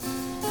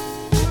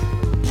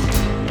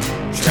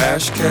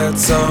Trash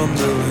cats on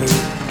the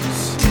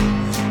loose,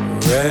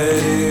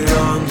 ready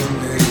on the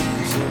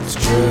news. It's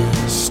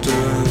just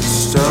a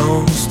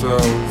stone's throw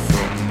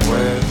from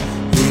where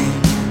he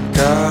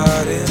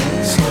got in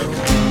so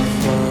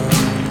far.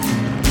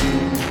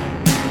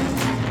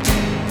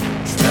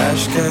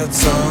 Trash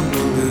cats on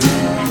the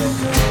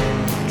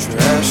loose,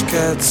 trash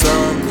cats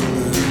on the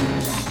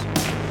loose.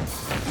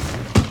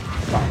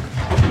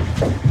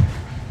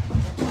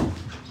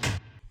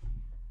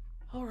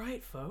 All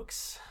right,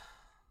 folks.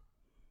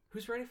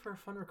 Who's ready for a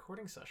fun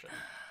recording session?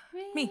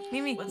 Me.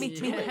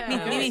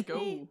 Let's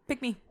go. Pick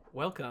me.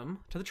 Welcome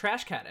to the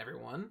Trash Cat,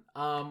 everyone.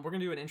 We're gonna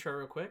do an intro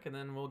real quick, and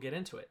then we'll get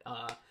into it. Do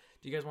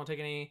you guys want to take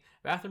any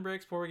bathroom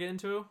breaks before we get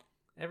into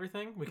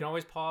everything? We can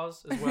always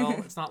pause as well.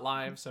 It's not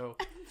live, so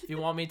if you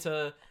want me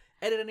to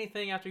edit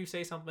anything after you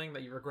say something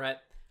that you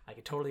regret, I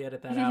can totally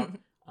edit that out.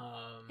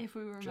 If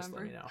we remember. Just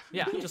let me know.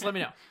 Yeah, just let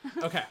me know.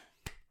 Okay,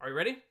 are you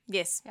ready?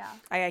 Yes. Yeah.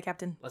 Aye,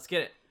 Captain. Let's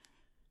get it.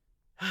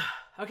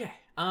 Okay.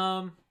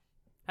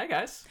 Hi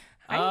guys.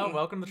 Hi.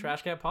 Welcome to the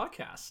Trash Cat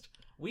Podcast.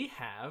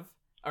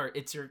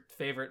 It's your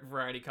favorite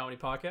variety comedy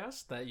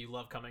podcast that you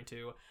love coming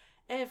to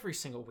every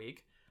single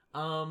week.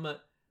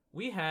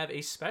 We have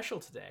a special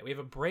today. We have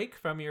a break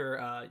from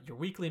your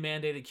weekly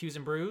mandated Q's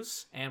and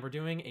Brews, and we're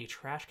doing a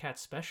Trash Cat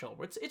special.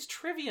 It's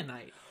trivia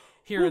night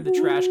here in the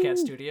Trash Cat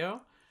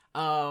studio,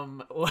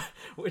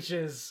 which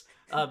is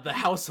the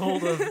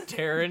household of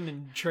Taryn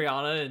and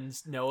Triana and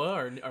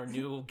Noah, our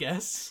new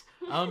guests.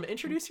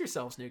 Introduce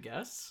yourselves, new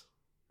guests.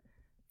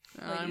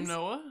 I'm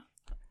Noah.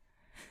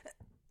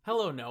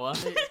 Hello, Noah.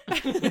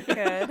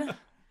 Good.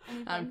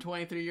 I'm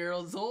 23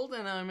 years old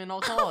and I'm an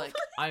alcoholic.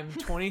 I'm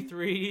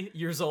 23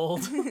 years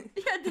old.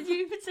 Yeah, did you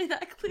even say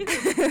that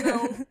clearly?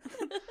 No.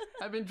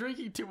 I've been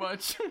drinking too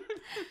much.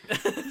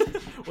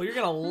 Well, you're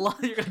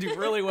gonna do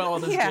really well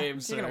in this game,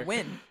 sir. You're gonna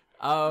win.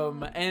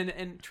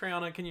 And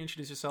Triana, can you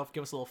introduce yourself?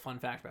 Give us a little fun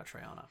fact about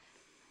Triana.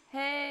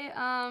 Hey,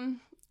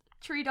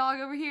 tree dog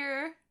over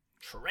here.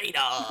 Trey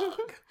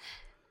Dog.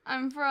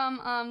 I'm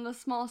from the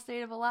small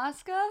state of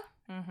Alaska,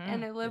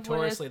 and I live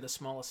Notoriously with the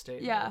smallest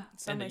state. Yeah,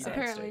 in the United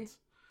apparently. States.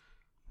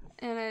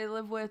 and I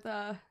live with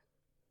the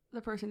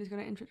person who's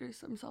going to introduce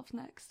themselves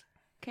next.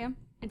 Cam,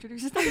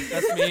 introduce yourself.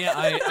 That's me.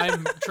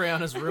 I'm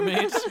Triana's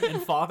roommate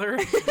and father.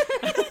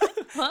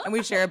 And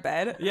we share a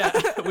bed. Yeah,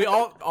 we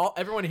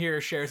everyone here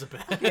shares a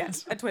bed. Yeah,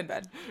 a twin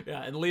bed.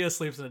 Yeah, and Leah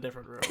sleeps in a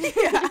different room.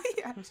 Yeah.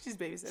 She's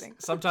babysitting.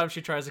 Sometimes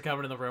she tries to come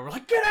into the room. We're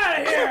like, get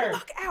out of here!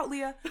 Look out,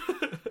 Leah.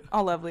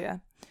 I'll love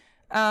Leah.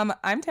 I'm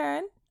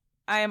Taryn.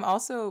 I am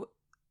also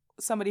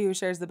somebody who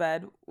shares the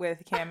bed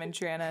with Cam and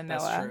Triana and Noah.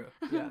 That's true.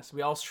 Yes,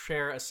 we all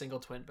share a single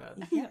twin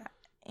bed. Yeah.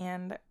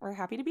 And we're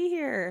happy to be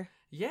here.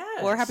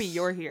 Yes. We're happy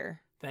you're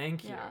here.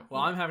 Thank you. Yeah.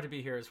 Well, I'm happy to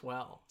be here as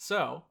well.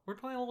 So we're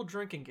playing a little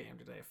drinking game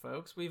today,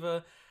 folks. We've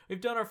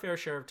done our fair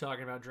share of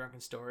talking about drunken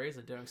stories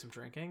and doing some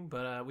drinking,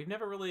 but we've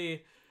never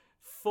really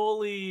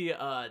fully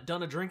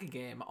done a drinking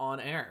game on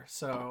air.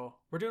 So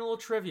we're doing a little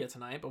trivia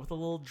tonight, but with a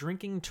little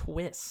drinking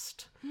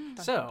twist.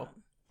 So,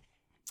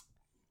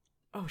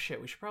 oh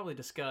shit, we should probably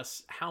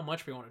discuss how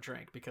much we want to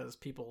drink because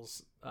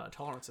people's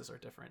tolerances are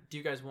different. Do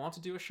you guys want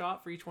to do a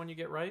shot for each one you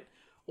get right,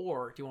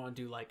 or do you want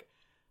to do like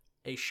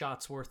a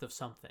shot's worth of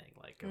something,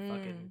 like a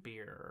fucking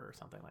beer or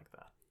something like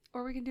that?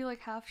 Or we can do like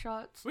half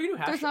shots. We can do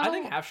half There's shots. not I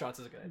think a- half shots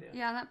is a good idea.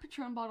 Yeah, that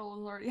Patron bottle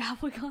is already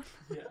halfway gone.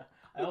 Yeah.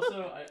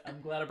 I'm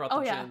glad I brought the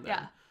Oh yeah, gin then.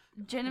 yeah.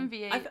 Gin and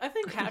V8. I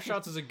think half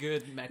shots is a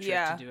good metric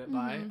Yeah. to do it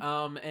by.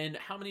 And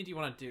how many do you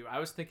want to do? I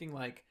was thinking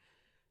like,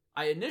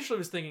 I initially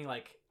was thinking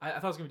like, I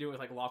thought I was going to do it with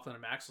like Lachlan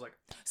and Max. So like,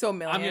 So a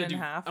million I'm going and to a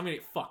half. I'm going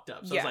to get fucked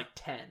up. So Yeah. it's like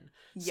 10.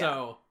 Yeah.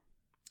 So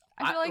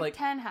I feel like,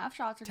 10 10 half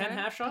shots are 10 good.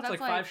 half 'cause shots, that's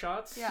like 5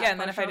 shots? Yeah. Yeah, and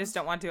then Five if I shots? just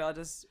don't want to, I'll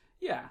just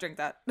Yeah. drink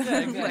that. Yeah,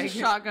 exactly. Like,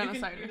 Shotgun you of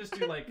can, cider. You can just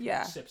do like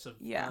Yeah. sips of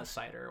Yeah.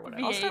 cider or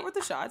whatever. I'll V8. start with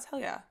the shots. Hell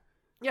yeah.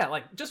 Yeah,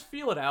 like just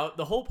feel it out.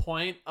 The whole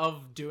point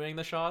of doing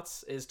the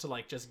shots is to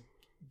like just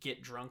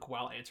get drunk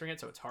while answering it,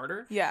 so it's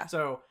harder. Yeah.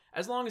 So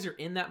as long as you're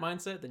in that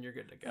mindset, then you're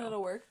good to go.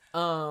 That'll work.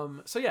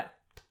 So yeah,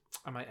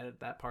 I might edit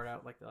that part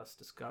out, like us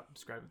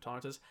describing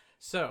tolerances.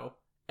 So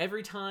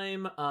every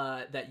time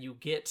that you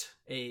get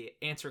a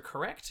answer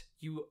correct,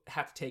 you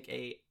have to take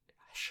a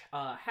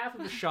half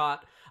of a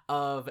shot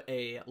of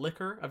a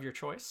liquor of your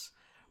choice.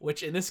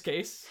 Which in this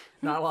case,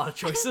 not a lot of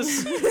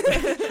choices.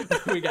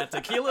 We got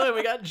tequila and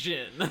we got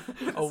gin.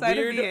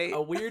 Cider V8.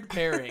 A weird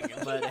pairing,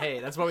 but hey,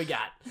 that's what we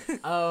got.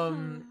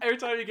 Every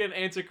time you get an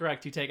answer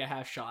correct, you take a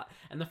half shot.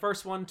 And the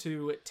first one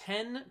to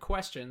 10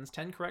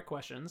 correct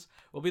questions,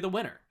 will be the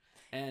winner.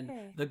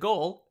 And the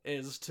goal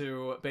is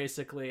to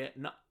basically,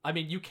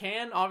 you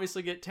can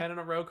obviously get 10 in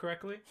a row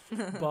correctly,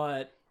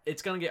 but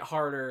it's going to get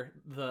harder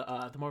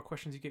the more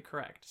questions you get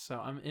correct. So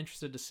I'm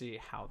interested to see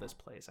how this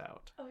plays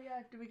out. Oh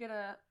yeah, do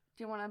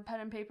you want a pen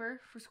and paper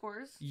for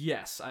scores?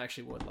 Yes, I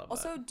actually would love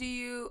Also, that. do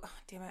you...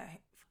 Damn it.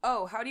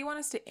 Oh, how do you want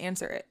us to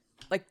answer it?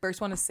 Like,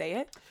 first one to say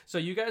it? So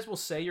you guys will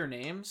say your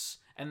names,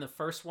 and the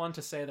first one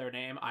to say their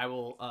name, I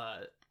will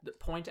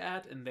point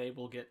at, and they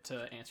will get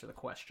to answer the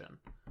question.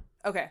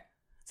 Okay.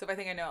 So if I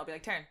think I know, I'll be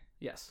like, turn.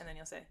 Yes. And then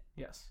you'll say.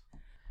 Yes.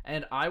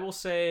 And I will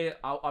say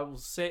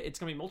it's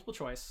gonna be multiple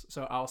choice.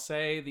 So I'll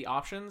say the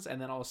options,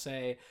 and then I'll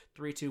say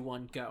 3, 2,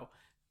 1, go.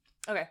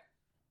 Okay.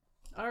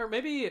 Or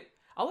maybe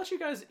I'll let you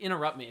guys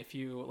interrupt me if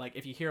you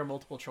hear a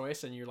multiple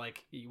choice and you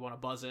want to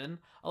buzz in.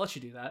 I'll let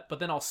you do that, but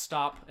then I'll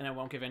stop and I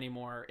won't give any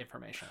more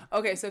information.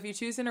 Okay, so if you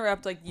choose to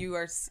interrupt, like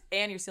you're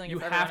stealing it You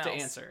for have everyone to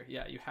else. answer.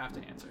 Yeah, you have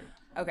to answer.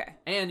 Okay.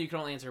 And you can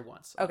only answer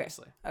once, Okay.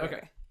 obviously.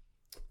 Okay.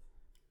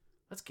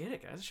 Let's get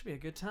it, guys. This should be a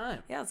good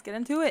time. Yeah, let's get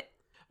into it.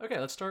 Okay,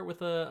 let's start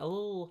with a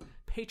little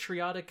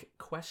patriotic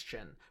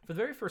question. For the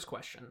very first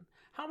question,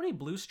 how many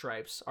blue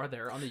stripes are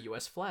there on the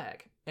U.S.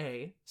 flag?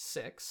 A,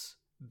 6,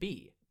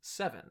 B,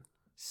 7,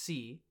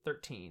 C,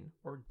 13,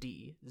 or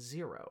D,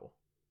 0?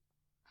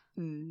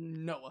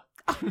 Noah.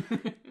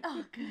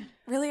 Oh, good.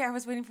 Really? I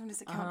was waiting for him to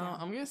say countdown.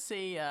 I'm gonna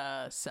say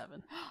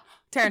 7.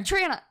 Taryn.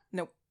 Triana.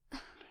 Nope.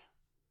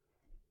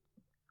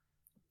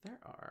 There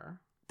are...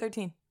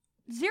 13.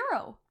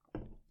 0.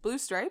 Blue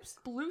stripes?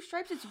 Blue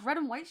stripes. It's red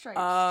and white stripes.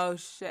 Oh,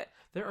 shit.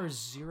 There are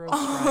 0 stripes.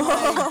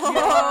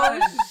 Oh,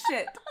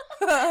 shit.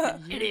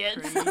 Idiot.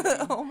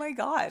 Oh, my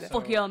God.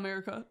 Fuck yeah,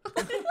 America.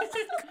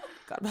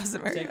 God bless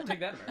America. Take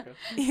that, America.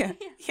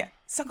 Yeah.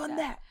 Suck on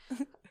that.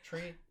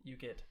 Tree, you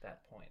get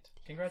that point.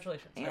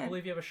 Congratulations. I And-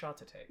 believe you have a shot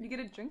to take. You get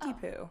a drinky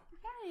poo.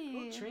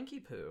 Hey.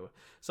 Trinky poo.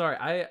 Sorry,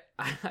 I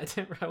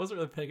wasn't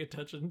really paying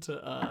attention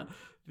to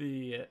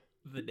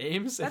the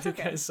names. That's if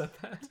you okay. guys said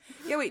that.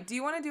 Yeah, wait. Do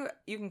you want to do it?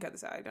 You can cut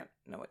this out. I don't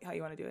know how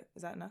you want to do it.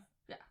 Is that enough?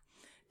 Yeah.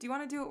 Do you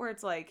want to do it where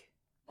it's like,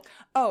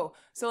 oh,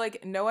 so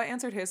like Noah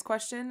answered his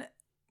question,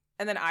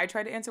 and then I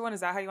tried to answer one.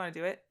 Is that how you want to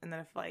do it? And then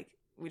if like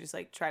we just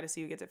like try to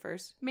see who gets it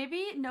first.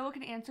 Maybe Noah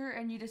can answer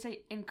and you just say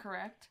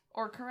incorrect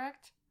or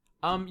correct.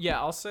 Yeah,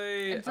 I'll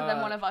say. And so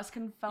then one of us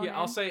can phone in.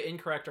 I'll say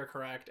incorrect or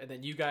correct, and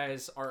then you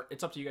guys are.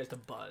 It's up to you guys to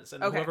buzz,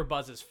 and Okay. whoever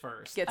buzzes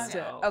first Gets is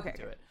to- how okay.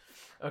 do it.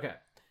 Okay.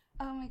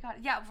 Oh my god.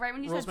 Yeah, right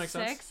when you Rules said make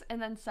 6 sense?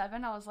 and then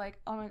 7, I was like,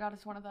 oh my god,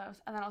 it's one of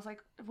those. And then I was like,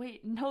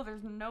 wait, no,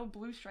 there's no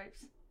blue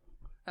stripes.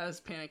 I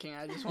was panicking.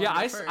 I just wanted Yeah, to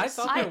I go I first.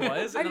 thought there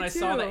was, and I then I did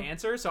saw the too.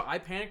 answer, so I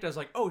panicked. I was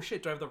like, oh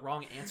shit, do I have the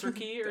wrong answer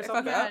key or Did I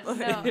something? fuck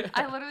Yeah, up? no. Yeah.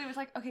 I literally was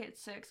like, okay,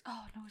 it's 6.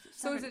 Oh, no, is it 7?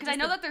 So is it Because just I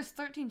know the- that there's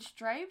 13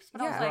 stripes, but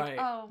I was Yeah. like, Right.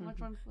 oh, which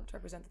one's blue? To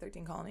represent the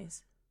 13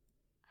 colonies.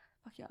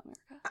 Fuck yeah,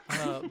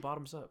 America.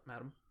 Bottoms up,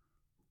 madam.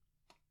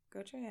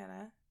 Go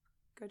Triana.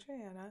 Go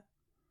Triana.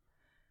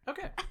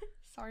 Okay.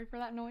 Sorry for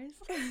that noise.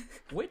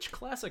 Which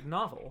classic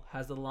novel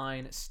has the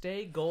line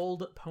 "Stay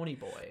Gold, Pony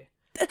Boy"?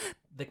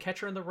 The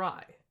Catcher in the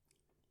Rye,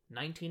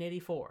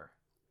 1984,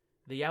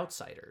 The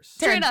Outsiders.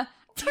 Trina!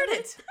 Turn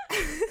it.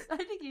 I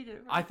think you did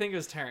it right. I think it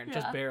was Taryn,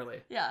 just Yeah.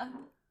 barely. Yeah.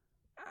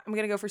 I'm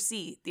gonna go for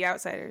C. The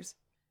Outsiders.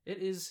 It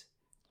is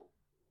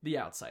The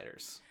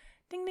Outsiders.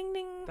 Ding ding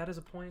ding. That is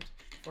a point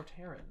for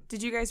Taryn.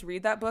 Did you guys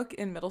read that book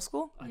in middle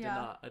school? I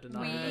Yeah. did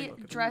not. read We that book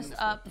in dressed middle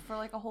school. up for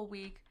like a whole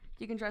week.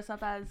 You can dress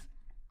up as...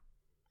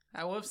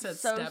 I would have said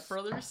So- Step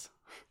Brothers.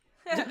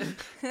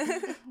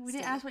 We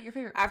didn't ask what your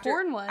favorite after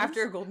porn was.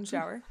 after a golden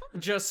shower.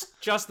 Just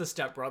the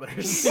Step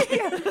Brothers.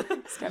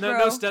 Step no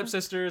bro.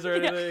 stepsisters or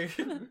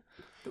anything.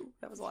 Ooh,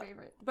 that was a lot.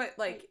 favorite. But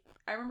like,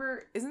 I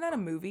remember, isn't that a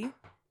movie?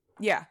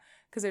 Yeah,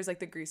 because there's like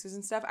the greasers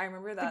and stuff. I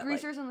remember that. The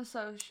greasers and the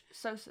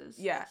soses.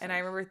 Yeah, and I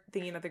remember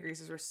thinking that the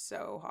greasers were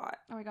so hot.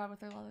 Oh my god, with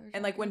their leather.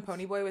 And like when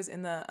jackets. Ponyboy was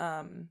in the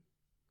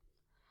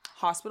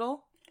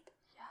hospital.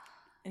 Yeah.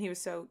 And he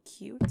was so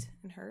cute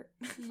and hurt.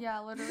 Yeah,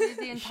 literally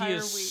the He entire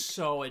is week.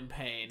 so in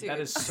pain. Dude, that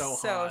is so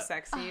so hot.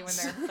 sexy when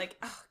they're like,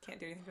 oh, can't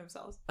do anything for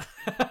themselves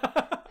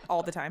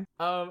all the time.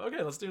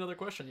 Okay, let's do another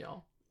question,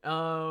 y'all.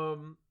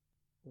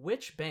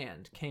 Which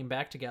band came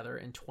back together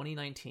in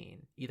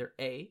 2019? Either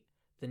A,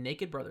 the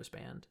Naked Brothers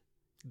Band,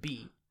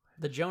 B,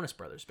 the Jonas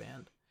Brothers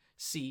Band,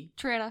 C,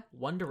 Trina.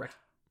 One Direction.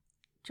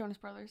 Jonas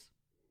Brothers.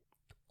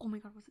 Oh my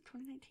god, was it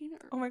 2019 or?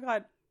 Oh my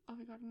god, Oh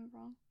my god, am I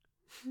wrong?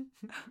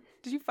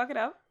 did you fuck it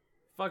up?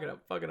 Fuck it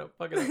up.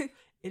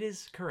 It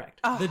is correct.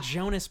 Ah. The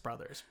Jonas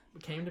Brothers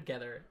came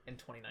together in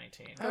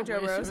 2019. Oh, I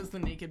Joe wish Rose. it was the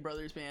Naked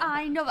Brothers band.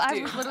 I know, but I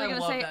Dude, was literally I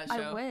gonna love say that I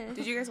show. wish.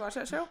 Did you guys watch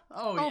that show?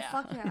 Oh, Oh yeah.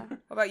 fuck yeah. What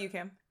about you,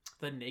 Cam?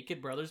 The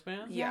Naked Brothers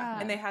Band?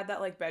 Yeah. And they had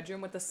that like bedroom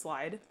with the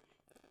slide.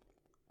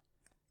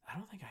 I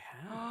don't think I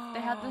have.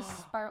 They had this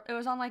spiral. It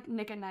was on like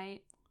Nick and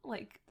Night.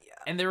 Like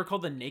And they were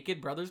called the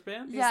Naked Brothers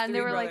Band? yeah, and they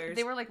three were brothers. like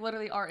they were like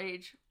literally our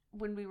age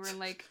when we were in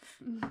like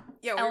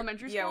Yeah,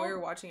 elementary Yeah, we school?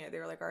 were watching it. They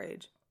were like our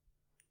age.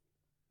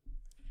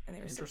 And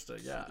they were Interesting,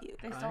 so yeah. cute.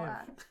 they still I-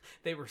 had.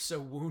 They were so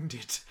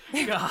wounded.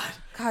 God.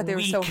 God, they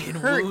were so weak and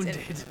hurt.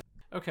 wounded.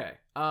 Okay.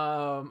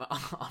 On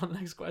the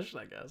next question,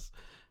 I guess.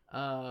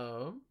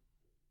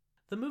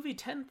 The movie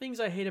 10 Things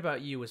I Hate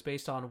About You was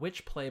based on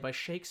which play by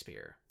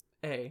Shakespeare?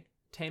 A.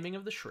 Taming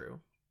of the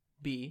Shrew.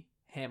 B.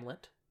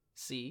 Hamlet.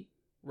 C.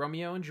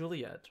 Romeo and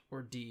Juliet.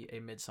 Or D. A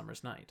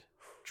Midsummer's Night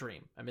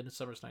Dream. A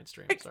Midsummer's Night's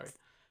Dream. Sorry.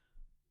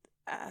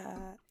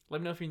 Let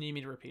me know if you need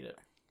me to repeat it.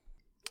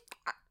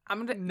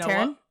 I'm gonna Noah?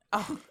 Taryn?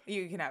 Oh,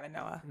 you can have it,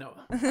 Noah.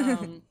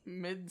 Noah.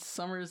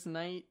 Midsummer's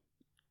Night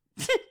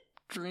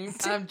Dream.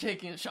 I'm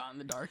taking a shot in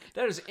the dark.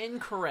 That is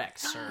incorrect,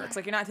 sir. Looks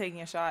like you're not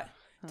taking a shot.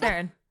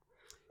 Taryn,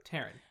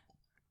 Taryn.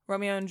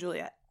 Romeo and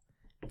Juliet.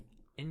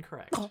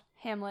 Incorrect.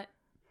 Hamlet.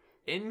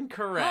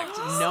 Incorrect.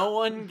 No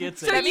one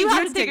gets it. So That you means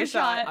have you to take a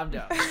shot. I'm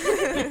down.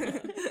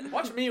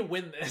 Watch me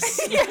win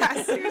this.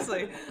 Yeah,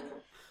 seriously.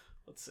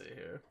 Let's see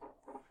here.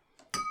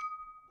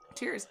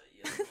 Cheers.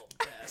 You little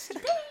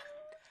bastard.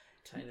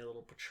 Tiny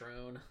little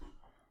Patron.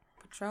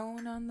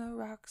 Patron on the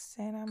rocks,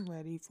 and I'm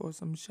ready for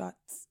some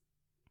shots.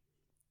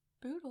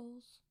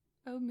 Boodles.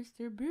 Oh,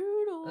 Mr.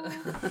 Boodles.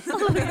 That's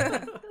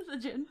a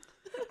gin.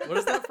 What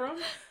is that from?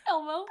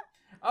 Elmo.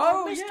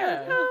 Oh,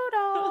 Mr.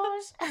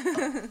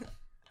 Noodles.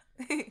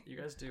 You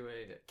guys do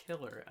a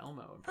killer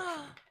Elmo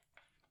impression.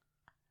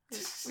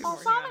 We're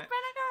working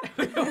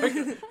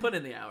on it. Put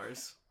in the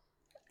hours.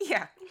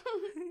 Yeah,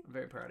 I'm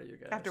very proud of you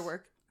guys. after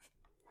work.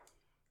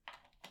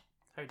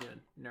 How you doing,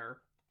 Ner?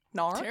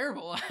 Nar?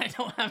 Terrible. I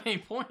don't have any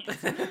points.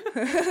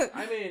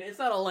 I mean, it's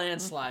not a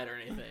landslide or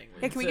anything.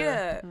 Hey, can we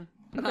get a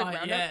quick Not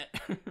roundup? yet.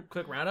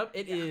 quick roundup?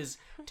 It is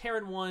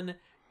Taryn 1,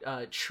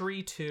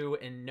 Tree 2,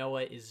 and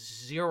Noah is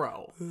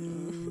 0.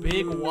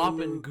 Big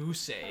whopping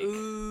goose egg.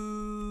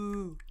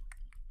 Ooh.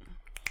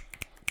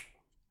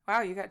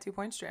 Wow, you got 2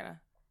 points, Strana.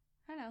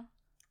 I know.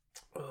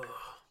 Ugh.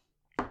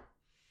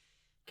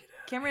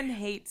 Cameron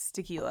hates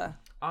tequila.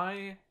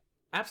 I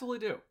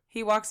absolutely do.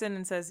 He walks in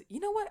and says, "You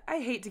know what? I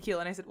hate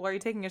tequila." And I said, "Well, are you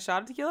taking a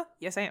shot of tequila?"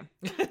 "Yes, I am."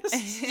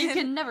 You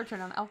can never turn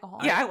on alcohol.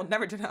 Yeah, I will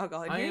never drink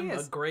alcohol. And I here am he a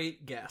is.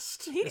 great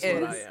guest. He is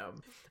what is. I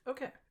am.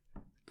 Okay.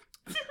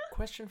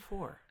 Question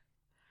 4.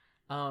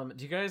 Do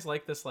you guys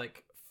like this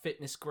like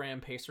fitness gram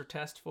pacer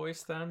test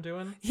voice that I'm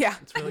doing? Yeah.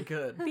 It's really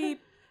good.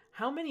 Beep.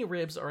 How many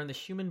ribs are in the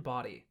human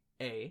body?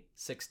 A,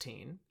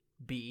 16.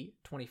 B,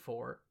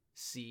 24.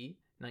 C,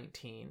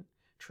 19.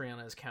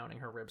 Triana is counting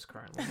her ribs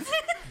currently.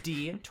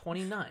 D,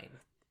 29.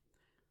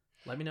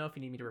 Let me know if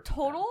you need me to repeat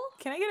Total?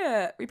 Can I get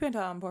a repent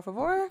por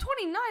favor?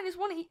 29 is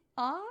one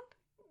on?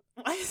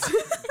 Can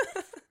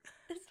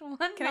It's one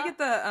I get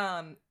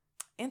the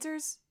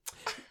answers?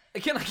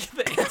 that. Can I get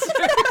the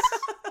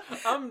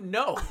answers?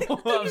 No.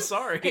 I'm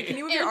sorry. Hey, can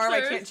you move your arm? I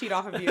Answers. can't cheat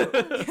off of you.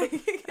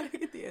 Can I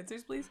get the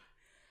answers, please?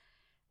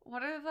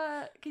 What are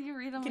the... Can you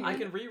read them? Can I you-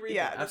 can reread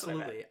Yeah, it. that's what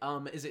I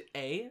Absolutely. Is it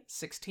A,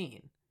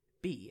 16,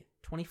 B,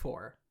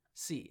 24,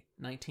 C,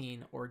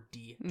 19, or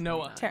D, 29?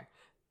 Noah.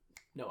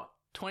 Noah.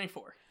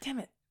 24. Damn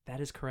it. That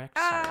is correct,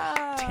 sir.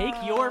 Ah. Take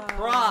your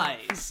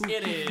prize.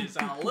 It is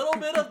a little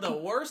bit of the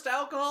worst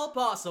alcohol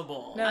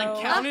possible. No.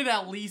 I counted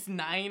at least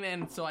 9,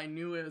 and so I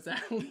knew it was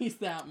at least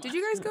that much. Did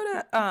you guys go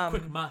to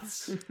Quick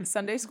maths.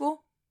 Sunday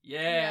school?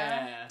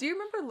 Yeah. Do you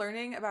remember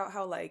learning about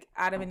how like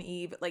Adam and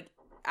Eve, like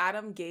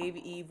Adam gave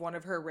Eve one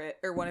of her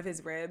one of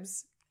his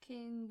ribs,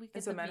 Can we get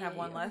and so the men have VA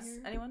one over less?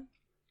 here? Anyone?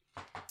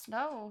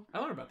 No. I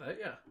learned about that,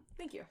 yeah.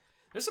 Thank you.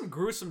 There's some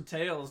gruesome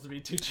tales to be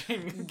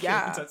teaching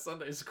Yeah. kids at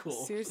Sunday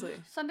school. Seriously.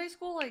 Sunday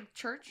school, like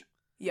church?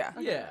 Yeah.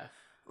 Yeah.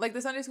 Like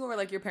the Sunday school where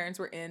like your parents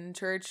were in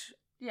church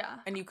Yeah.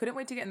 and you couldn't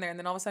wait to get in there, and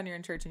then all of a sudden you're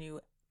in church and you.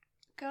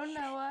 Go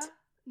Noah.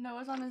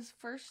 Noah's on his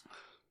first,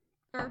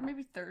 or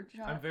maybe third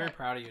shot. I'm very but-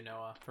 proud of you,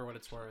 Noah, for what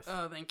it's worth.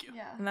 Oh, thank you.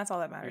 Yeah. And that's all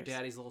that Your matters.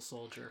 daddy's little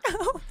soldier.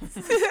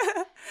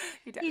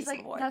 Your daddy's He's like,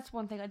 little boy. that's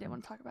one thing I didn't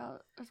want to talk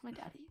about. That's my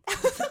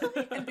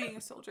daddy. And being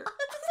a soldier.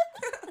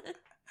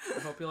 I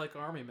hope you like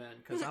army men,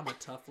 because I'm a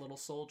tough little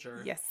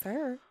soldier. Yes,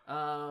 sir.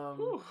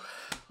 Whew.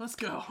 Let's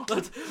go.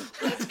 Let's go.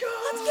 Let's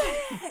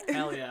get it.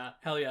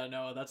 Hell yeah,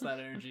 Noah. That's that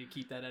energy.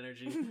 Keep that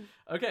energy.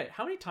 Okay,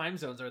 how many time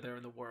zones are there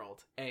in the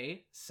world?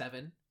 A,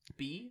 7,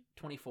 B,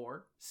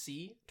 24,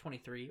 C,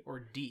 23, or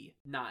D,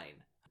 9?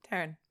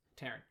 Taryn,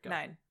 Taryn, go.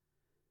 9.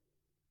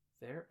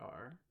 There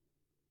are.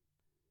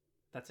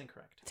 That's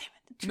incorrect.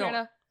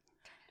 Trina.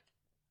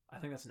 I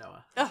think that's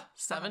Noah. Oh,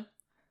 7.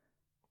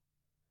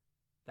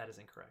 That is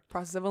incorrect.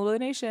 Process of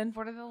elimination.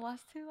 What are the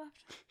last two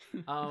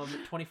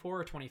left? 24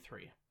 or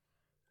 23?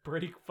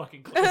 Pretty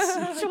fucking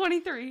close.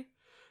 23.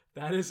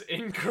 That is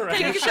incorrect.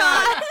 Take a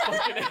shot.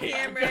 Fucking hate you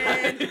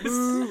Cameron. guys.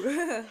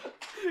 Boo.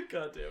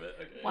 God damn it.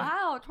 Okay.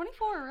 Wow,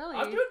 24, really?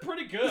 I'm doing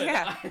pretty good.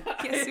 Yeah.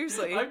 Yeah,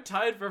 seriously. I'm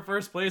tied for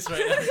first place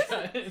right now,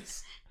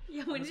 guys.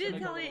 Yeah, I'm when just you gonna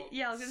didn't tell make a me. little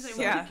Yeah, I was going to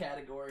say, Yeah. what-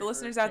 Category The for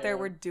listeners out there, Caleb.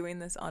 we're doing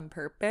this on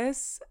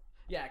purpose.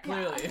 Yeah,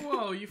 clearly.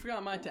 Whoa, you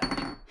forgot my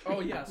tab. Oh,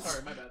 yeah,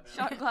 sorry, my bad. Man.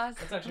 shot glass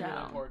That's actually really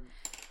down. important.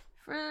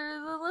 For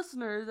the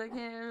listeners, I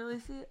can't really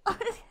see it.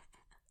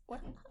 What?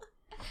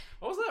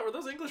 What was that? Were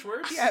those English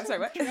words? Yeah, I'm sorry,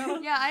 what?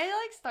 Yeah, I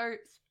like start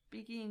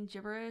speaking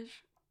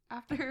gibberish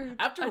after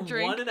After a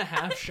drink.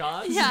 1.5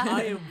 shots, Yeah.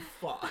 I am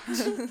fucked.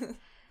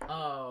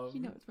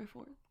 You know it's my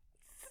fourth.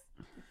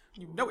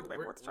 You know it's my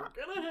We're fourth shot.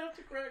 gonna have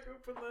to crack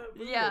open that.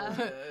 bottle.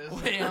 Yeah.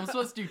 Wait, I'm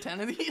supposed to do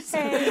 10 of these?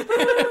 Hey, Just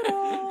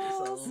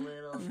a little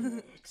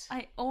bit.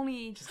 I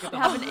only Just get the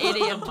have an 8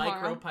 a.m. micro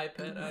tomorrow.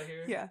 pipette out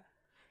here. Yeah,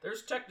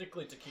 There's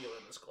technically tequila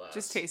in this glass.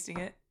 just tasting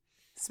it,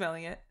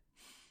 smelling it.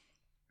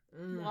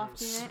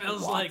 Wafting it.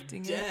 Smells Wafting like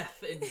it.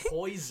 death and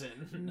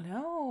poison.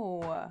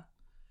 No.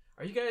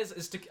 Are you guys?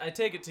 I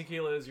take it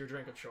tequila is your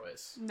drink of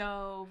choice.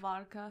 No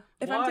vodka.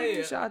 If Why- I'm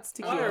taking shots,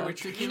 why tequila. are we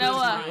treating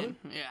Noah. this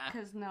Yeah.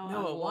 Because no.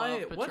 Noah, why?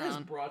 love What has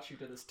Patron. brought you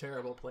to this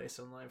terrible place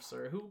in life,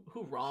 sir? Who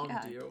wronged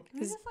Yeah, you? can we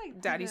His just,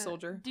 like, daddy take a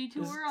soldier.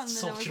 Detour His on the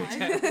soldier Noah's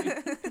daddy.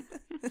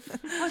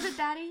 life? Was it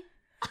daddy?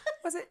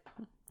 Was it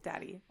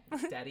Daddy?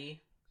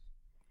 Daddy.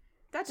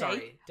 Daddy.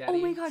 Sorry, Daddy. Oh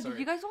my god, Sorry. did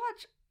you guys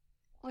watch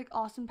like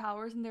Austin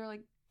Powers and they were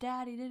like,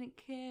 Daddy didn't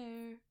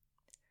care?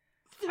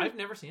 I've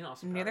never seen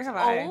Austin Neither Powers. have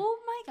I. Oh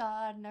my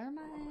god, never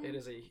mind. It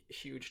is a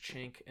huge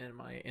chink in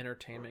my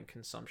entertainment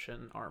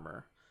consumption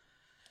armor.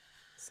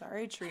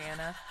 Sorry,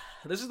 Triana.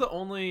 This is the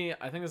only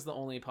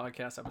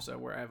podcast episode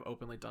where I've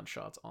openly done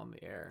shots on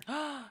the air.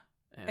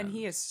 And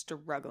he is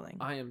struggling.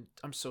 I'm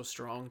so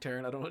strong, Taryn.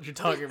 I don't know what you're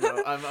talking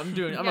about. I'm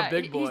Yeah, a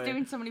big boy. He's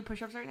doing so many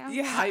push-ups right now.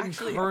 Yeah, I'm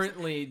actually,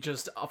 currently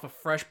just off a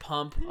fresh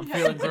pump. I'm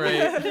feeling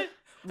great.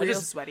 real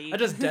sweaty. I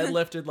just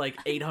deadlifted like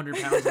 800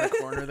 pounds in the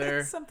corner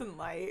there. Something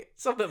light.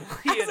 Something,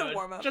 As a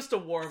warm-up. just to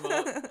warm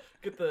up.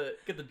 Get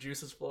the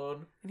juices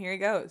flowing. And here he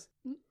goes.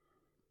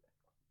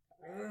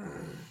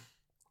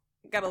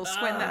 Got a little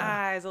squint in the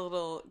eyes, a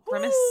little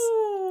grimace.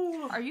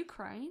 Woo! Are you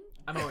crying?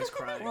 I'm always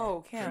crying.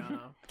 Whoa, Cam. Triana.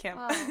 Cam.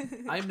 Wow.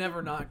 I'm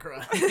never not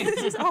crying.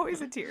 There's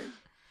always a tear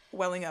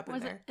welling up in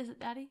Was there. it? Is it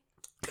Daddy?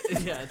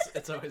 Yeah,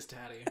 it's always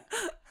Daddy.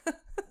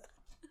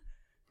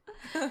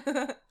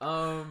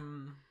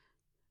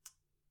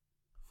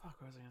 Fuck,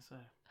 what was I gonna say?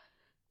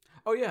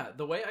 Oh yeah,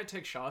 the way I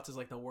take shots is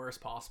like the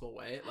worst possible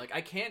way. Like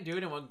I can't do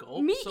it in one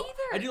gulp. Me so either.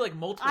 I do like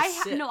multiple I sips.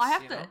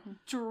 have you to know?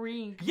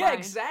 drink. Yeah, mine.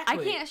 exactly.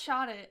 I can't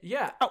shot it.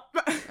 Yeah,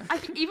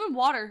 Even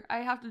water. I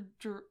have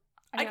to.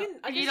 I can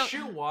You don't-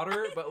 shoot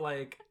water, but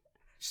like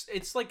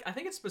it's like I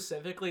think it's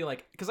specifically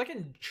like because I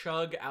can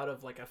chug out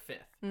of like a fifth,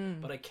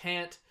 Mm. but I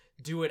can't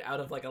do it out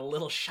of like a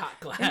little shot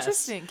glass.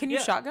 Interesting. Can you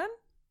Yeah. shotgun?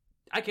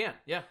 I can.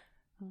 Yeah.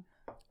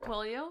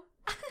 Will you?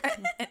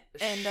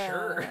 And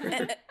Sure.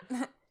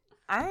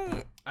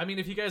 I mean,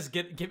 if you guys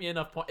give me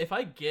enough points, if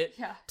I get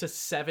Yeah. to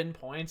 7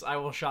 points, I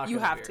will shotgun. You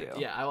a have beer. to.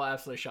 Yeah, I will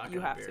absolutely shotgun. you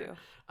a have beer.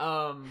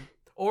 to.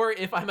 Or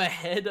if I'm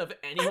ahead of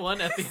anyone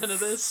at the end of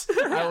this,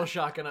 I will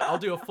shotgun. I'll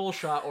do a full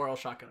shot, or I'll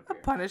shotgun a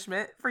beer.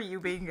 Punishment for you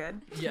being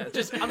good. Yeah,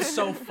 just I'm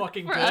so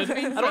fucking For good. us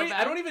being I so I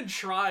bad. don't even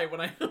try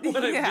when I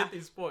Yeah. get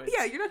these points.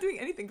 Yeah, you're not doing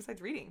anything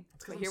besides reading.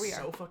 It's 'cause But I'm here we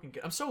so are. fucking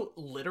good. I'm so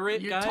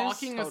literate, You're guys.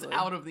 talking Totally. us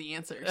out of the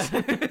answers.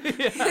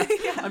 Yeah.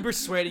 Yeah. I'm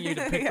persuading you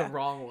to pick Yeah. the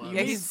wrong one.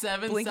 Yeah, These he's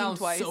 7 blinking sounds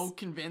twice. so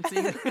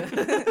convincing.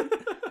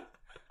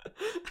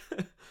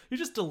 You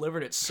just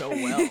delivered it so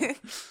well.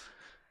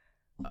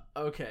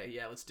 Okay,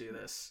 yeah, let's do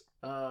this.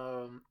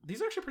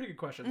 These are actually pretty good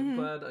questions. I'm Mhm.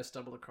 glad I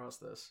stumbled across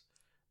this.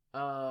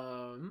 Where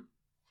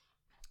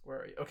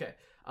are you? Okay.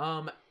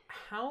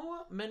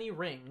 How many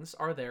rings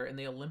are there in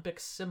the Olympic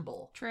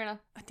symbol? Trina.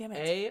 Oh, damn it.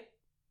 A.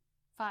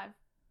 5.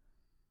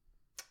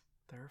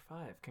 There are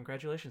 5.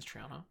 Congratulations,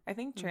 Triana. I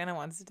think Trina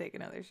wants to take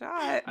another shot.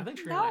 I think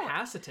Triana No.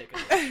 has to take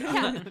another I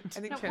shot.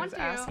 think No, Trina's want to.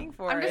 asking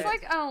for I'm it. just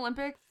like an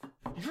Olympic.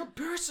 You're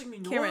embarrassing me,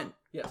 Noah. Cameron.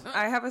 Yes.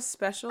 I have a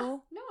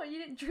special. No, you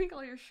didn't drink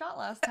all your shot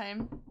last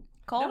time.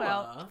 Call it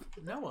out.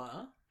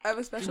 Noah. I have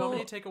a Do you want special. me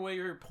to take away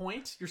your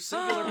point? Your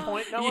singular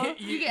point, Noah?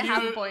 You get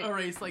half a point.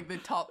 Erase like the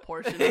top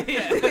portion.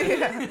 Yeah.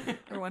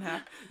 Or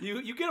 1/2.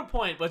 You get a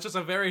point, but it's just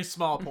a very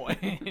small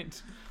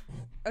point.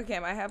 Okay,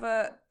 I have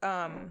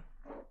a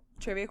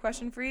trivia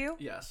question for you.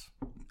 Yes.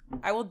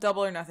 I will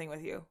double or nothing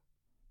with you.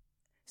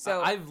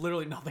 So I've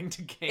literally nothing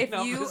to gain if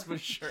off you- this for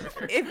sure.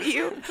 if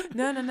you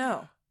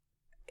no,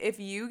 if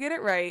you get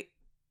it right,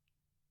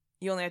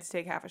 you only have to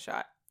take half a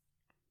shot.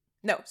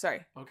 No,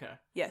 sorry. Okay.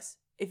 Yes.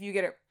 If you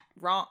get it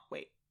wrong,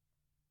 wait.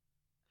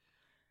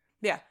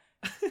 Yeah.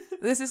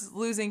 This is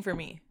losing for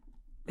me.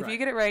 If you Right.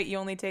 get it right, you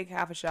only take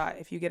half a shot.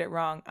 If you get it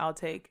wrong, I'll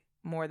take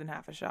more than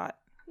half a shot.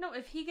 No,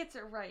 if he gets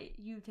it right,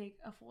 you take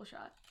a full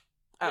shot.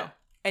 Oh. Yeah. And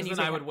And you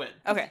then I take would half-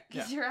 win. Okay.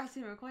 Because you're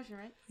asking him a question,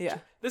 right? Yeah.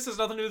 This has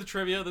nothing to do with the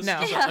trivia. This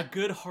No. is just Yeah. a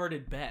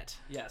good-hearted bet.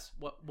 Yes.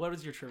 What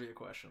is your trivia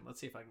question? Let's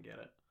see if I can get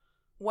it.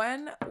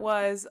 When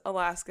was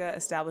Alaska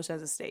established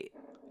as a state?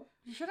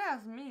 You should have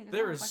asked me. 'cause I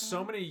There don't is fucking so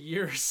know. many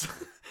years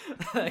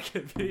that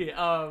could be.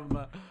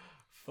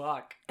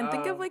 Fuck. And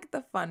think of like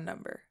the fun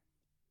number.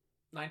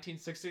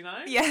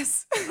 1969.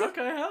 Yes.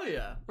 Okay. Hell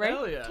yeah. Right?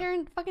 Hell yeah.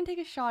 Karen, fucking take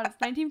a shot. It's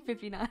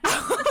 1959.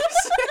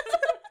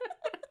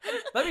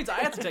 That means I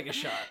have to take a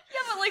shot. Yeah,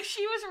 but like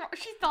she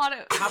thought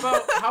it. How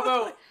about How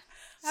about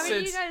you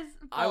since guys?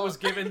 I was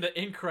both? given the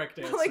incorrect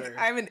answer? Like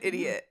I'm an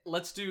idiot.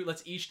 Let's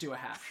each do a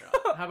half shot.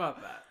 How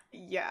about that?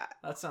 Yeah.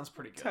 That sounds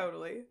pretty good.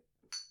 Totally.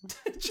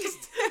 Just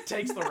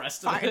takes the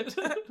rest of Fine. it.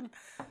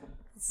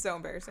 It's so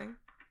embarrassing.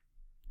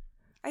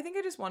 I think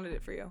I just wanted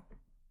it for you.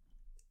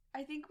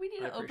 I think we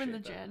need I to open the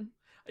appreciate that. gin.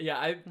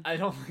 Yeah, I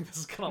don't think this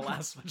is gonna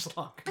last much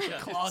longer.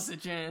 guys. Closet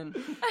gin.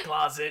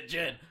 Closet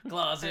gin.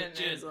 Closet And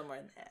gin. there's one more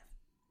in there.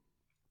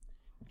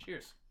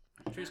 Cheers.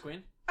 Cheers,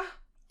 Queen.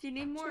 Do you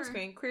need more? Cheers,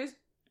 queen. Queers.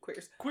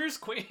 Queers,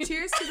 Queen.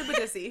 Cheers to the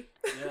Badissi.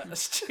 Yeah,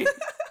 that's cheers.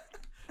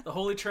 The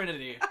Holy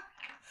Trinity.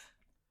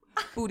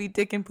 Booty,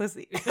 dick, and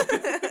pussy.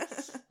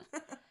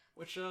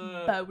 Which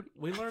Bowdy.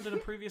 we learned in a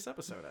previous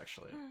episode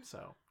actually.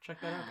 So check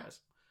that out, guys.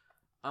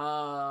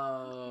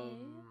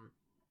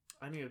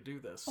 I need to do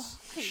this. Oh,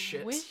 I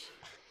Shit. wish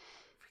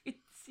we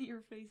could see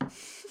your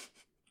face.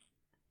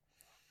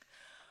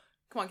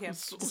 Come on, Cam.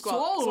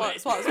 Swallow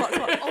it. Swallow.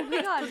 Oh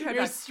my god. Tilt your head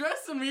You're back.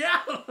 stressing me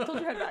out.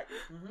 Tilt your head back.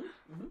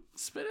 Mm-hmm.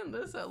 Spit in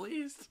this at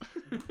least.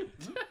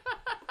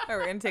 Oh,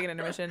 we're gonna take an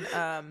intermission.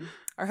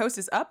 Our host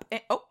is up.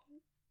 And, oh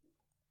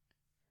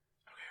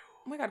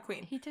my God,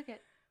 Queen. He took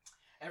it.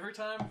 Every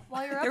time,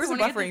 While you're up, There was a you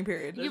wanna get buffering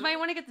period. You might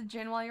want to get the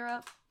gin while you're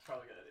up.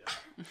 probably a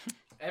good idea.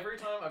 Every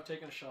time I've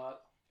taken a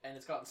shot and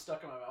it's gotten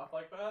stuck in my mouth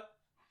like that,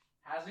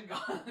 hasn't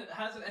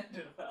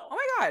ended well. Oh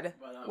my God.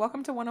 But,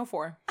 Welcome to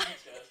 104.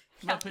 thanks, guys.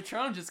 My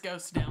Patron just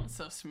goes down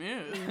so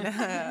smooth.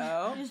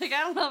 No. He's like,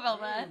 I don't know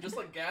about that. Just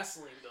like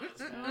gasoline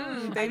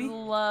does. Baby. I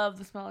love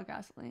the smell of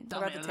gasoline. What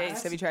about the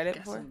taste? Have you tried it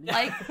before?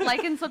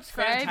 Like and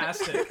subscribe.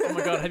 Fantastic. Oh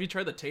my God, have you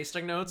tried the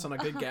tasting notes on a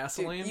good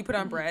gasoline? Dude, you put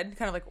on bread,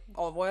 kind of like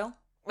olive oil.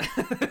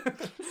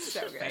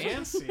 So good.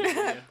 Fancy.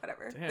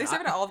 Whatever. Damn, They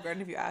serve it at Olive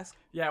Garden if you ask.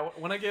 Yeah,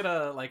 when I get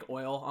like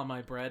oil on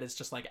my bread, it's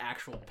just like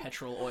actual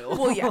petrol oil.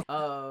 Well, yeah.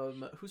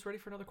 Who's ready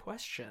for another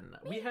question?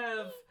 We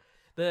have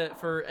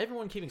for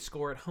everyone keeping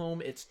score at home,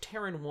 it's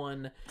Terran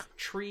 1,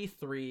 Tree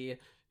 3.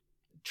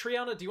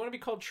 Triana, do you want to be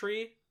called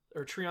Tree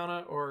or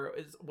Triana or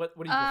what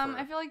do you prefer?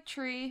 I feel like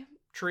Tree.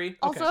 Tree.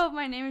 Okay. Also,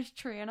 my name is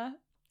Triana.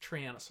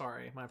 Triana,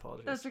 sorry, my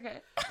apologies. That's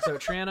okay. So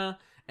Triana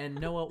and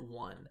Noah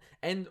 1,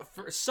 and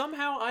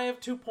somehow I have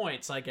 2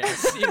 points, I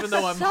guess, even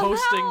though I'm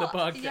hosting the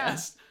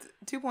podcast. yeah.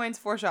 2 points,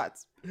 4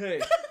 shots.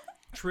 Hey,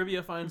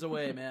 trivia finds a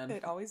way, man.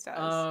 It always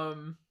does.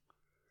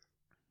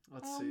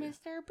 Let's Oh, see.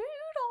 Mr.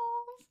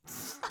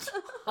 Boodles.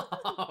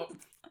 Stop.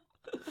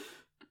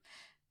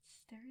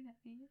 Staring at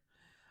me.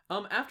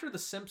 After The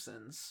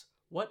Simpsons,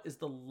 what is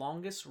the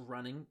longest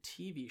running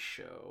TV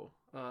show?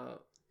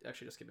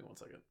 Actually, just give me 1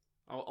 second.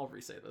 I'll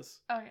re-say this.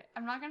 Okay,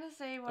 I'm not gonna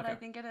say what I Okay.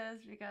 think it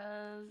is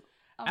because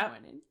I'm At-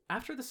 winning.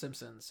 After The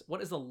Simpsons,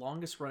 what is the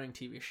longest running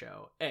TV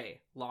show?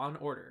 A. Law and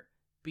Order.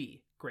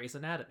 B. Grey's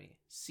Anatomy.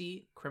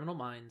 C. Criminal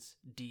Minds.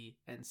 D.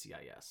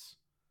 NCIS.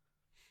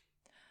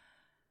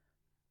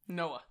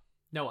 Noah.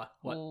 Noah,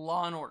 what?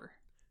 Law and Order.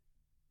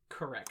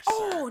 Correct.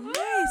 Oh, sir.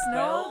 nice, Noah.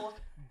 Well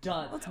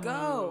done. Let's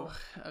go.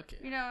 Okay.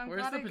 You know, I'm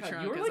Where's glad the I got-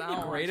 Patron? You were 'Cause like I the don't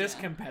want greatest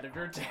to.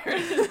 competitor,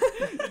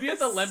 Darren. You'd be at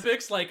the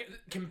Olympics, like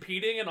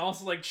competing and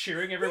also like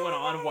cheering everyone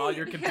on while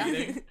you're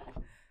competing,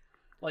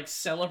 like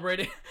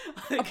celebrating,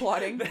 like,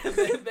 Applauding.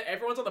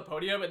 Everyone's on the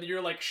podium and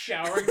you're like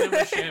showering them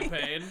with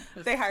champagne.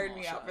 They hired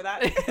me out for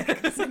that.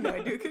 Because I know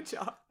I do a good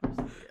job.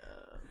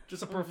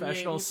 Just a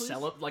professional please?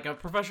 like a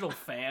professional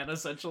fan,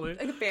 essentially.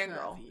 Like a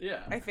fangirl.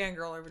 Yeah, I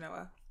fangirl over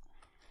Noah.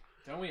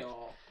 don't we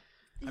all?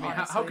 I mean,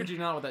 how Honestly. could you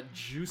not with that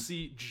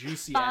juicy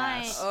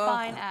Fine, ass? Oh,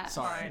 fine ass.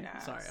 Sorry, fine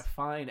ass. sorry, a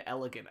fine,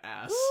 elegant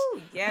ass.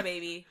 Woo, yeah,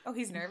 baby. Oh,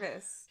 he's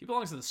nervous. He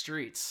belongs to the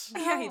streets.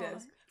 Yeah, he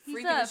does. He's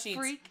Freak in a the sheets.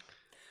 freak.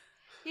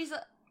 He's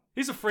a.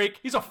 He's a freak.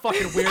 He's a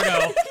fucking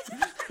weirdo.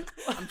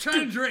 I'm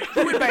trying to drink.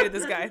 Who invited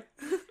this guy?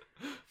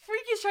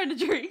 Freak is trying to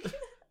drink.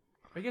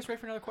 Are you guys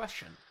ready for another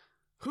question?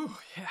 Whew,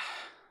 yeah.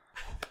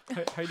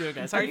 How you doing,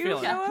 guys? How Are you you,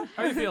 feeling? Noah?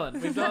 How are you feeling?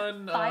 We've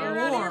done Fire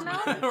out of your Warm.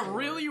 mouth?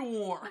 Really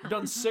warm. We've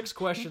done 6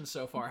 questions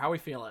so far. How are we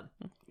feeling?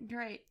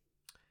 Great.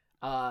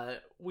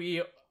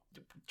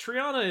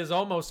 Triana is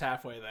almost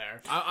halfway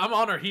there. I'm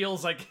on her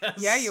heels, I guess.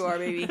 Yeah, you are,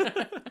 baby.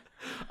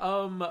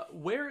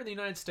 Where in the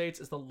United States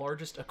is the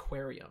largest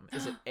aquarium?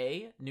 Is it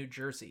A, New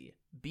Jersey,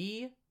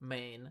 B,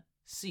 Maine,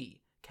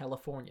 C,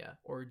 California,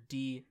 or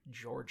D,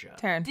 Georgia?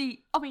 Taryn.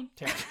 Taryn.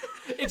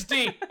 It's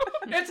D.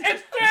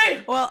 It's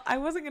D. Well, I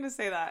wasn't going to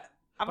say that.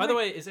 By the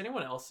way, is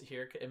anyone else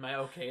here? Am I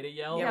okay to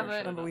yell? yeah, or but-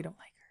 should I but not? we don't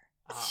like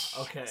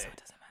her. Okay. So it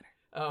doesn't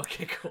matter.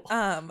 Okay, cool.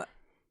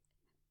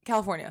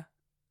 California.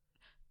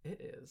 It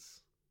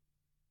is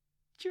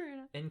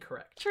Triana.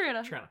 incorrect.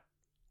 Triana. Triana.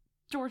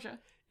 Georgia.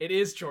 It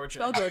is Georgia.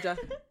 Spell Georgia.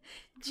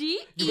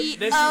 Georgia.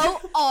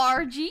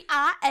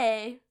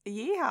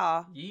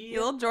 Yeehaw. You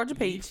little Georgia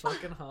peach.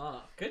 Fucking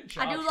huh. Good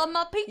job. I do love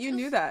my peaches. You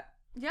knew that.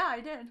 Yeah,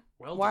 I did.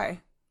 Well Why?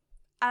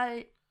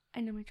 done. I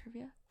know my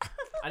trivia.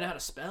 I know how to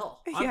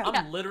spell. Yeah.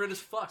 I'm literate as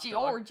fuck. dog.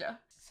 Georgia.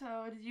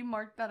 So did you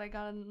mark that I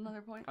got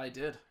another point? I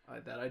did. I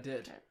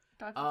did. Okay.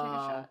 Do I have to take a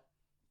Uh, shot?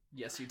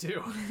 yes, you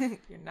do.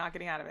 You're not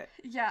getting out of it.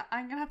 Yeah,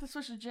 I'm gonna have to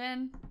switch to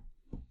gin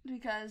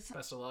because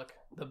Best of luck.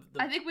 The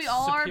I think we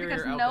all are superior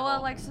because alcohol.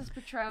 Noah likes his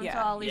Patron, Yeah. so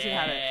I'll leave You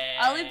have it.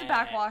 I'll leave the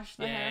backwash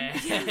to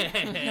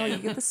him. No, you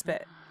get the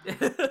spit.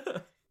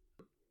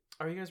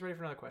 Are you guys ready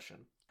for another question?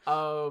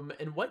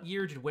 In what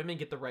year did women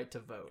get the right to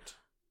vote?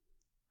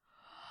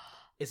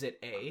 Is it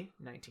A,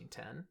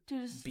 1910,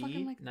 Dude, this is B, fucking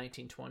like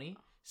 1920,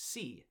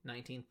 C,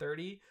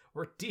 1930,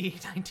 or D,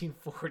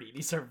 1940?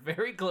 These are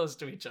very close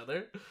to each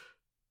other.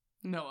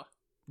 Noah.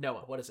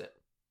 Noah, what is it?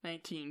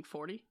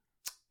 1940.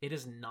 It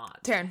is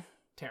not. Taryn,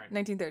 Taryn.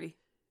 1930.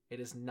 It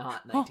is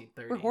not Oh,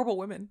 1930. we're horrible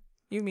women.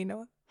 You and me,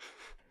 Noah?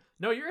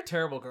 No, you're a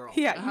terrible girl.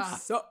 Yeah, you Ah.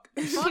 suck.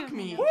 Fuck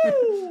me.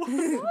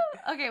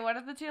 Okay, what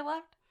are the two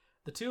left?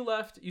 The two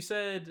left, you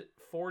said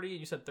 40 and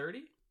you said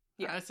 30?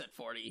 Yeah. I said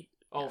 40.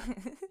 Oh,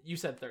 you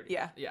said 30.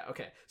 Yeah. Yeah,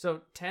 okay.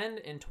 So 10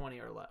 and 20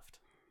 are left.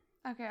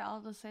 Okay, I'll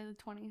just say the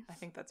 20s. I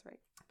think that's right.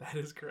 That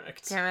is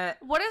correct. Damn it.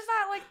 What is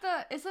that like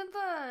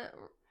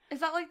is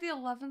that like the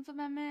 11th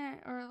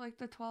Amendment or like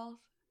the 12th?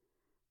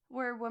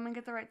 Where women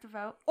get the right to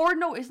vote? Or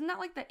no, isn't that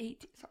like the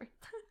 18th? Sorry.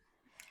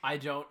 I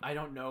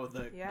don't know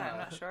the. Yeah, I'm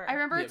not sure. I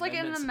remember the it's like an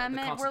amendments of the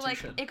amendment where like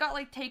Constitution. it got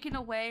like taken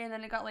away and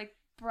then it got like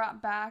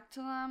brought back to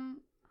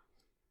them.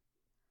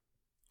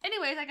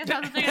 Anyways, I guess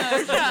I'll have to take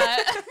another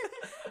shot.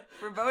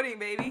 We're voting,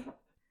 baby.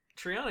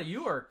 Triana,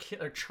 you are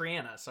or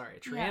Triana. Sorry,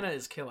 Triana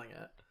is killing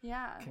it.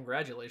 Yeah.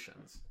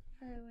 Congratulations.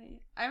 Really.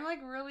 I'm like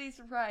really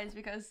surprised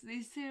because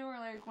these two are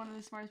like one of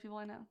the smartest people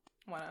I know.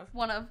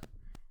 One of.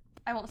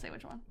 I won't say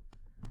which one.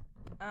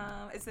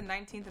 It's the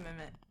 19th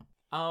Amendment.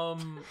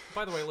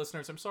 By the way,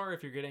 listeners, I'm sorry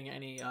if you're getting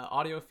any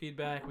audio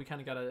feedback. We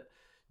kind of got a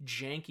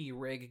janky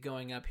rig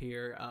going up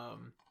here.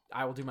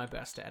 I will do my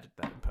best to edit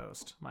that in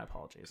post. My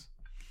apologies.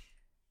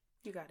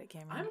 You got it,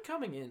 Cameron. I'm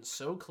coming in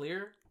so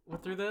clear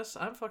through this.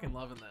 I'm fucking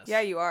loving this.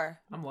 Yeah, you are.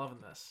 I'm loving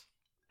this.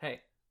 Hey,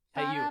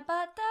 you.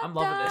 I'm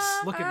loving this.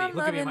 Look at me.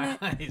 Look at me in my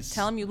eyes.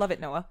 Tell him you love it,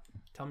 Noah.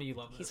 Tell me you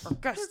love this. He's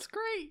August. That's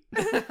great.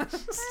 I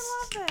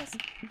love this.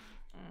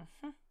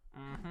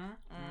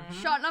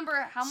 Shot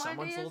number, how much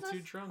Someone's a is little too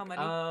this? drunk.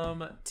 How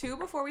many? 2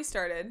 before we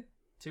started.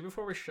 2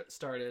 before we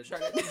started.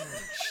 Started.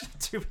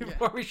 2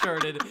 before we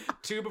started.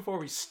 2 before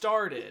we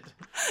started.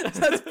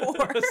 That's 4.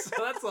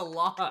 So that's a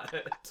lot.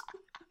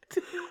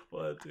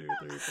 1, 2,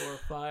 3, 4,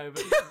 5.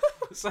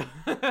 So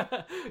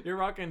you're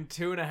rocking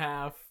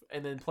 2.5,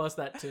 and then plus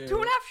that 2. 2.5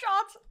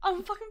 shots.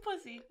 I'm fucking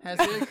pussy. Has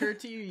it occurred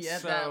to you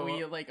yet that So-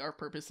 we like are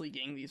purposely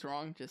getting these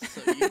wrong just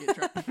so you get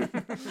drunk?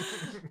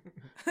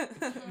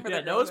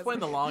 Yeah, Noah's playing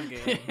the long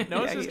game.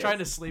 Noah's Yeah, he just is. trying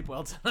to sleep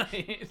well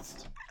tonight.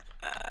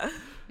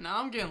 Now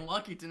I'm getting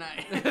lucky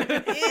tonight.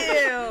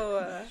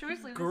 Ew. Should we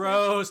sleep?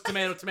 Gross.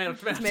 Tomato. Tomato,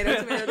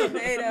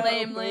 tomato.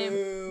 Lame.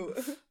 Boo.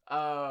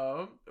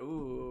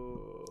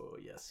 Ooh.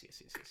 Yes.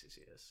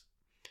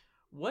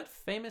 What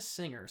famous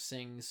singer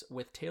sings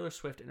with Taylor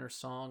Swift in her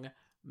song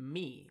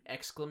 "Me!"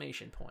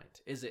 Exclamation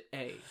point. Is it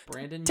A.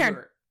 Brandon Turn.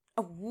 Urie?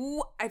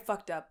 Oh, I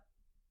fucked up.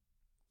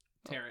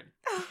 Taryn,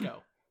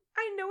 go.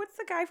 I know it's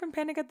the guy from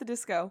Panic at the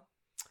Disco.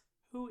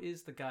 Who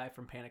is the guy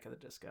from Panic at the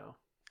Disco?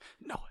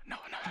 No.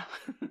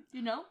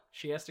 You know?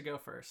 She has to go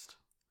first.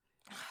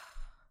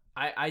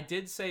 I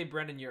did say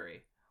Brendan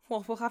Urie.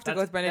 Well, we'll have to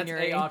go with Brendan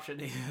That's Urie. A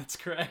option. That's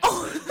correct.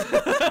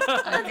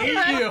 I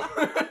hate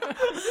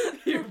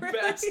you. You Really?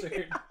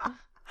 bastard.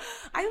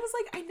 I was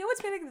like, I know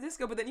it's Panic at the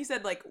Disco, but then you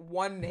said like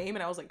one name,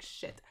 and I was like,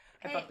 shit,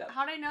 I Hey, fucked up.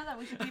 how did I know that?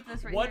 We should keep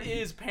this right What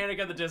here. is Panic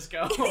at the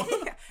Disco?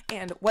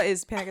 And what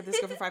is Panic at the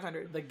Disco for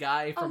 500? The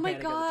guy from Oh my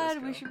Panic at the god,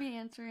 Disco. we should be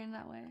answering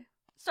that way.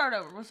 Start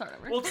over. We'll start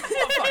over. Well,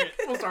 fuck it.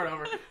 We'll start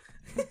over.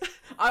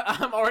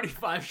 I'm already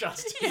 5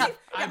 shots deep. Yeah.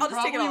 I I'll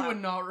just take it probably all would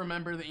out. not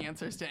remember the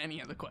answers to any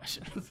of the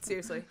questions.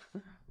 Seriously.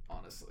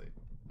 Honestly.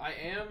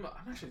 I'm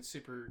actually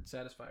super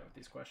satisfied with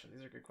these questions.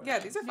 These are good questions. Yeah,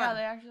 these are yeah, fun.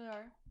 they actually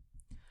are.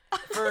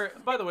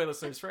 By the way,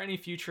 listeners, for any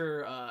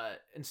future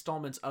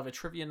installments of a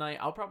trivia night,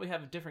 I'll probably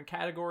have different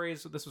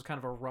categories. This was kind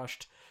of a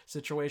rushed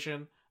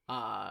situation.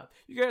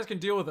 You guys can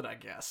deal with it, I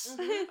guess.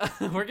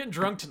 We're getting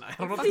drunk tonight.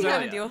 I don't know what You to tell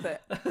gotta ya. deal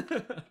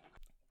with it.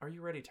 Are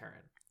you ready,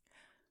 Taryn?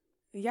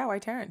 Yeah, why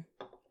Taryn?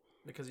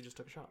 Because you just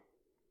took a shot.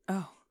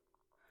 Oh.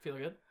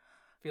 Feeling good?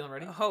 Feeling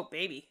ready? Oh,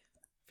 baby.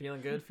 Feeling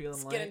good? Feeling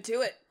Let's light? get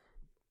into it.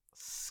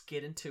 Let's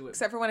get into it.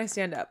 Except for when I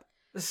stand up.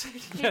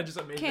 Yeah, just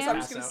amazing. Cam,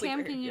 just gonna sleep Cam,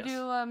 right can you Yes.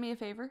 do me a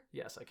favor?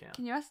 Yes, I can.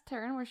 Can you ask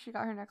Taryn where she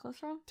got her necklace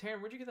from?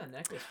 Taryn, where'd you get that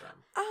necklace from?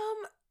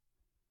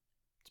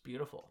 It's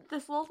beautiful.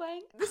 This little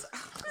thing? This,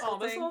 Oh,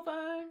 this thing. little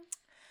thing.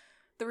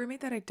 The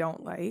roommate that I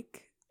don't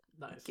like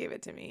Nice. gave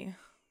it to me.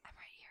 I'm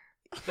right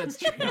here. That's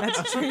Triana.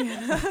 That's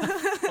Triana.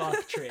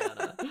 Fuck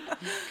Triana.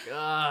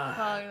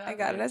 God. I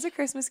got it as a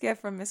Christmas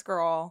gift from Miss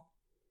Girl.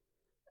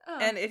 Oh.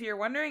 And if you're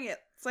wondering,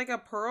 it's like a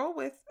pearl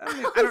with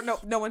I don't know.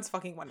 No one's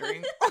fucking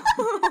wondering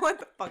what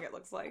the fuck it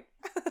looks like.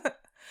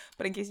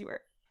 But in case you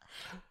were,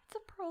 it's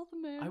a pearl of the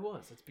moon. I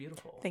was. It's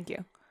beautiful. thank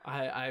you.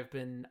 I've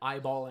been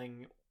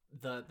eyeballing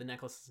the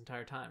necklace this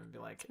entire time and be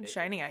like, I'm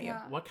shining at you.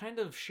 Yeah. what kind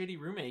of shitty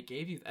roommate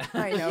gave you that?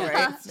 I know,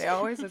 right? There's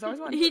always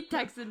one. He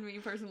texted me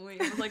personally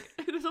and was like,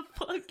 who the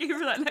fuck gave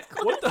her that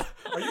necklace? What the?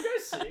 Are you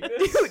guys seeing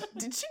this? Dude,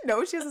 did she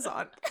know she has this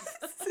on?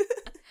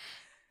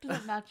 Does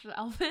it match the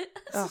outfit?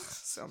 Ugh,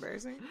 so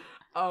embarrassing.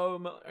 Are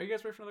you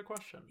guys ready for another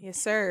question? Yes,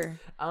 sir.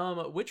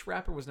 Which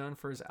rapper was known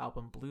for his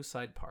album Blue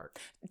Side Park?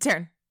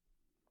 Taryn.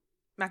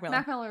 Mac Miller.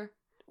 Mac Miller.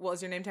 What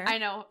was your name, Taryn? I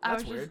know. I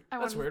That's was weird. Just, I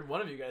That's was, weird.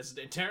 One of you guys is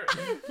named Taryn.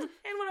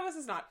 And one of us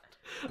is not.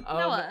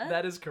 Noah.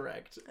 That is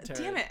correct. Taryn.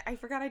 Damn it. I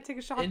forgot I'd take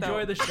a shot, Enjoy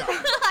though. the shot.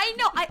 I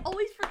know. I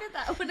always forget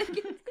that when I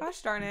get.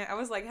 Gosh darn it. I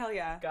was like, hell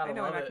yeah. Gotta I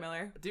know love Mac it.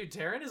 Miller. Dude,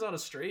 Taryn is on a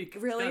streak.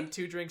 Really? Got a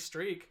 2-drink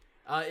streak.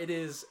 It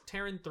is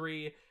Taryn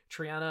 3,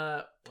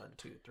 Triana 1,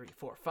 2, 3,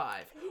 4,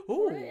 5.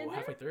 Ooh, Right in there?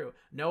 halfway through.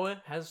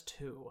 Noah has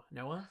 2.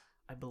 Noah,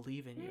 I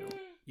believe in you.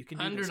 You can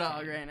do this, Underdog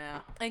Cameron. right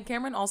now. And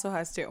Cameron also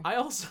has 2. I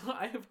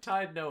have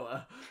tied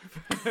Noah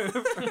for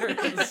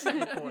his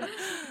points.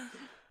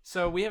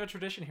 So we have a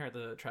tradition here at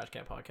the Trash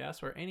Cat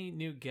Podcast where any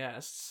new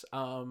guests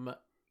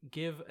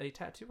give a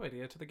tattoo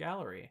idea to the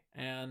gallery,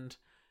 and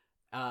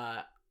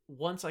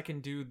once I can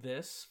do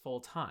this full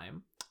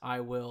time, I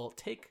will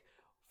take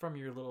from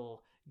your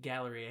little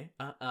gallery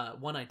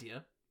one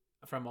idea,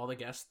 from all the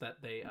guests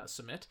that they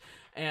submit,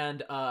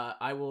 and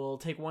I will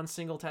take one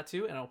single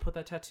tattoo and I'll put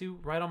that tattoo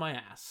right on my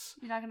ass.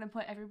 You're not gonna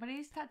put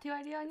everybody's tattoo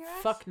idea on your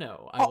ass? Fuck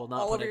no, I will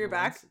not. All put over your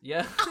back?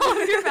 everyone's- Yeah. All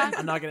over your back.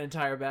 I'm not getting an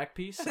entire back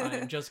piece.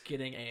 I'm just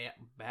getting a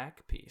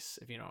back piece,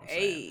 if you know what I'm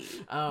saying. Hey.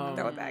 Um,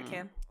 Throw it back,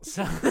 Cam.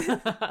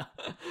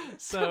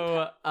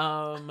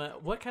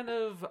 What kind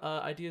of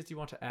ideas do you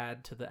want to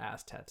add to the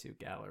ass tattoo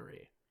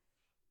gallery?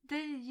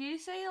 Did you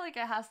say like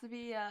it has to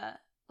be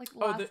like Oh,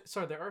 last?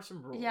 sorry, there are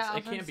some rules. Yeah, I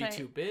was it can't be gonna say-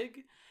 too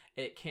big,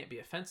 it can't be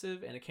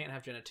offensive, and it can't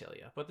have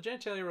genitalia. But the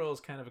genitalia rule is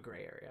kind of a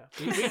gray area.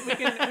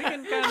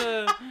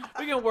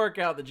 We can work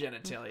out the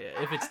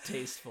genitalia if it's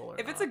tasteful or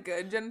If not. it's a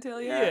good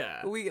genitalia,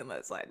 Yeah. we can let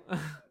it slide.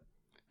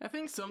 I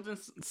think something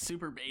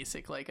super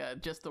basic, like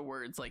just the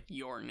words like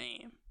your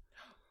name.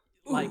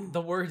 like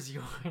the words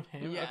your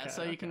name. Yeah, Okay,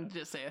 so you can okay.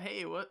 just say,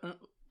 hey, what?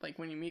 Like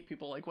when you meet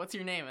people, like, what's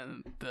your name?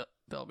 And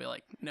they'll be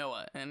like,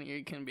 Noah. And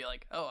you can be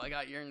like, oh, I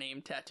got your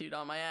name tattooed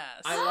on my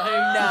ass. I like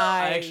I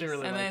Nice. actually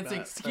really and like then it's an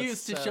that. excuse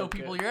That's to so show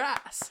people good. your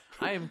ass.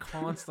 I am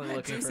constantly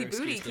looking Juicy for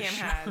booty excuses to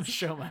Cam has.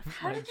 show my,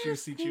 How my did you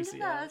juicy think juicy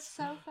of that? ass. That's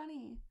so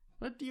funny.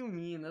 What do you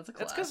mean? That's a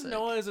That's classic. because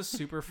Noah is a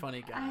super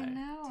funny guy. I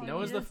know.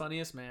 Noah's he the is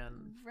funniest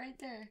man. right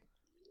there.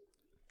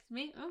 It's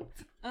me. Oh,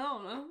 I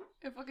don't know.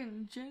 If I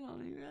can jing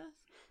on your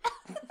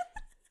ass.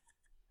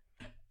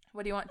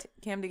 What do you want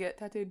Cam to get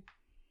tattooed?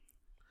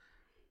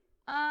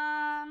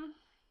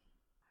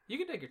 You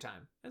can take your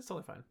time. It's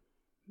totally fine.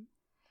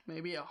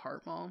 Maybe a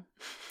heart mom.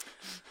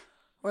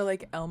 Or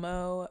like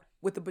Elmo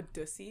with the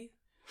Badussy?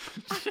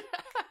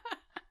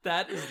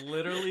 That is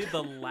literally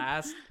the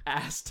last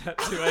ass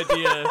tattoo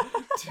idea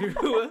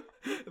to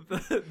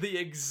the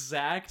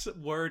exact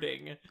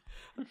wording.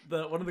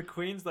 One of the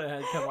queens that I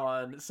had come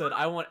on said,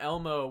 "I want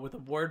Elmo with a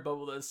word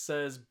bubble that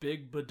says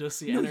Big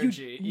Badussy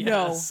Energy."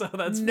 no. So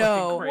that's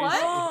No. fucking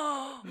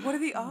crazy. What are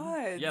the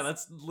odds? Yeah,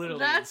 that's literally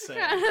That's insane.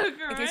 kind of In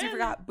great. case you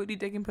forgot, booty,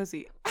 dick, and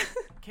pussy. In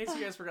case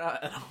you guys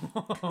forgot at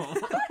home.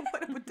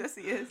 What a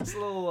Badussy is. This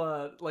little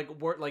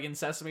word like in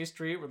Sesame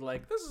Street, where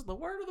like this is the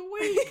word of the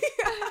week.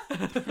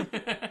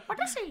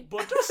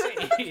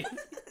 Badussy.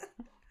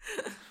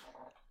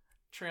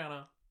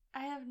 Triana,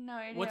 I have no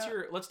idea.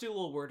 let's do a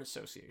little word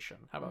association.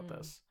 How about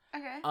this?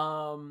 Okay.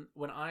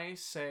 When I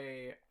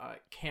say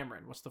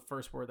Cameron, what's the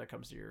first word that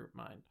comes to your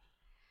mind?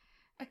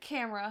 A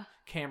camera.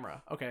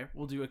 Camera. Okay,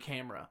 we'll do a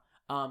camera.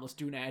 Let's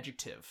do an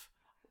adjective.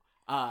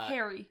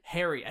 Harry.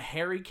 Hairy, a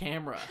hairy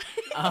camera.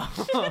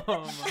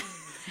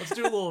 Let's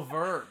do a little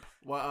verb.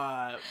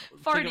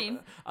 Farting.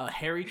 A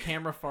hairy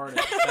camera farting.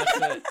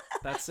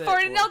 That's it.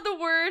 Farting out the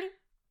word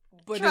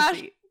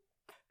Badussy.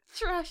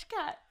 trash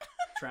cat.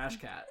 Trash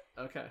cat.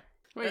 Okay.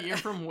 Wait, you're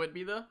from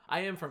Whitby, though?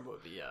 I am from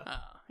Whitby, yeah.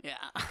 Oh,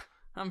 yeah.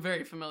 I'm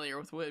very familiar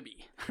with Whitby.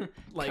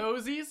 Like-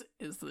 Cozies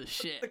is the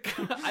shit.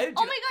 Oh my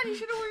god, you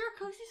should have worn your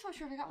cozy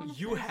sweatshirt. I got one.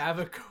 You upstairs. have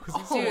a cozy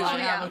Oh, Dude, I sweatshirt.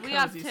 yeah, have a we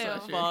have cozy two.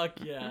 sweatshirt.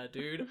 Fuck yeah,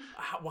 dude.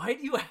 Why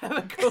do you have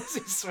a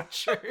cozy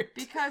sweatshirt?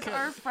 Because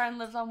our friend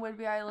lives on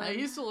Whidbey Island. I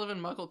used to live in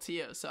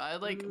Mukilteo, so I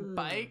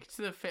bike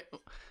to the.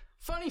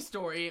 Funny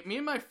story. Me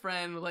and my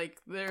friend, like,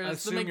 I there's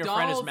assume the your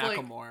friend is McDonald's,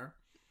 like, Macklemore.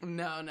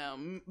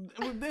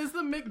 No. There's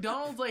the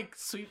McDonald's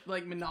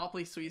like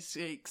Monopoly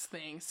sweepstakes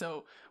thing.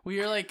 So we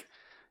are like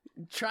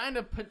trying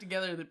to put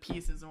together the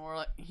pieces, and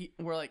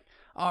we're like,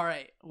 all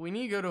right, we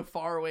need to go to a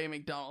faraway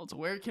McDonald's.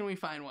 Where can we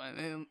find one?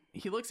 And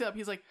he looks it up.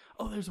 He's like,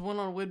 oh, there's one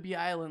on Whidbey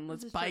Island.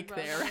 Let's Just bike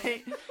like there, right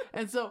right?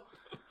 And so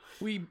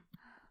we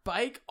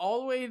bike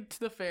all the way to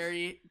the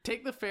ferry,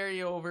 take the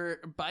ferry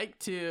over, bike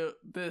to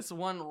this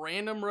one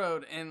random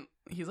road, and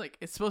he's like,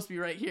 it's supposed to be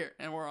right here,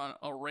 and we're on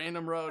a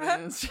random road,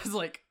 and it's just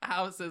like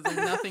houses and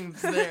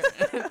nothing's there.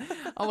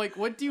 I'm like,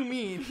 what do you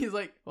mean? He's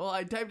like, well,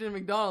 I typed in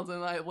McDonald's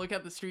and I look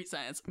at the street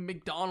sign, it's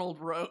McDonald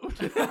Road.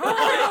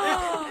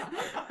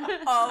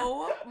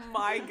 Oh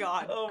my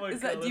god. Oh my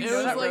Is that, God, do you It know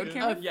was that like road, a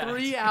Cameron? Yeah.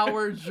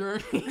 3-hour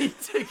journey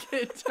to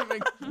get to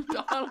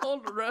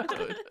McDonald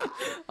Road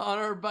on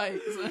our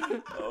bikes.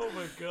 Oh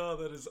my god,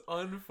 that is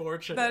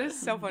unfortunate. That is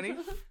so funny.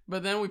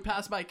 But then we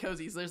passed by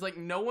Cozy's. There's like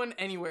no one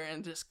anywhere,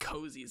 and just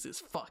Cozy's is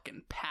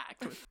fucking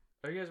packed with.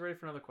 Are you guys ready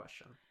for another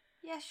question?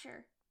 Yeah,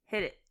 sure.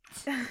 Hit it.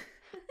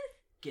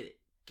 Get it.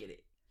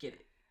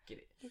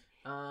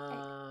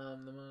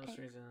 The most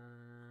reason.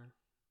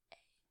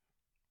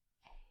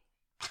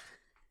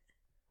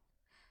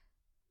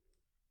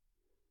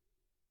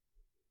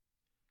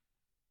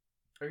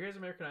 Are you guys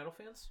American Idol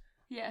fans?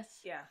 Yes.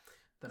 Yeah.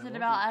 Then Is I it won't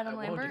about do- Adam I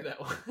won't do Lambert?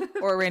 that one.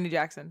 Or Randy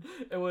Jackson.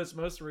 It was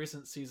most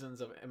recent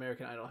seasons of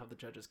American Idol have the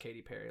judges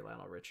Katy Perry,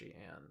 Lionel Richie,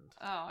 and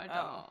Oh, I don't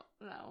Oh.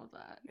 know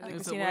that. You like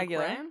Is it Christina Luke Aguilera?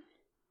 Bryan?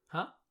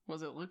 huh?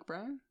 Was it Luke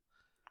Bryan?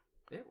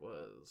 It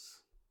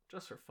was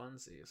just for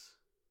funsies.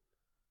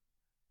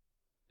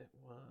 It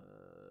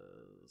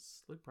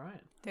was Luke Bryan.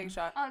 Take a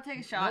shot. Oh, take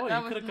a shot. No, that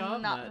you was could've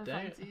gotten not that, for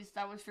dang it. funsies.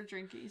 That was for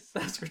drinkies.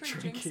 That's for For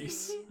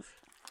drinkies, drinksies.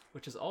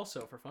 which is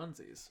also for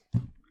funsies.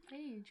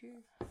 Hey,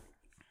 cheers.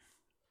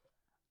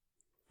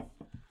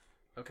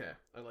 Okay,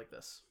 I like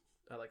this.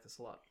 I like this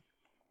a lot.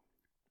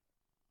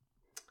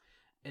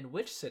 In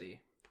which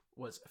city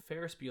was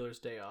Ferris Bueller's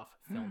Day Off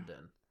filmed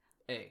in?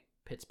 A.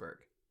 Pittsburgh.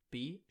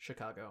 B.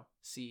 Chicago,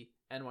 C.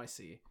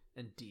 NYC,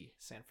 and D.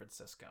 San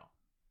Francisco.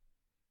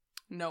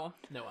 Noah.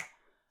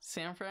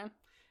 San Fran.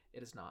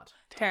 It is not.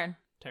 Taryn.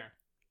 Taryn.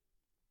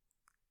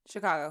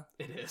 Chicago.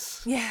 It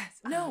is. Yes.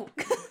 No.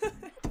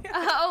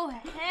 Oh,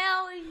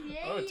 hell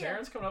yeah. Oh,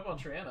 Taryn's coming up on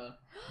Triana.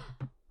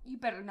 You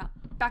better not.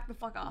 Back the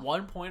fuck off.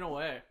 1 point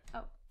away.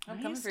 Oh. I'm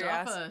Why coming you for your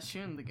stop, ass.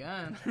 shooting the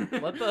gun.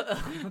 Let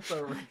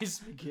the race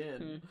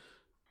begin.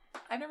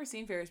 I've never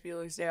seen Ferris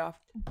Bueller's Day Off.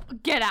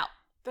 Get out.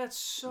 That's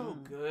so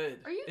good.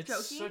 Are you it's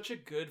joking? Such a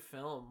good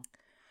film.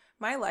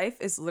 My life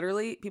is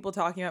literally people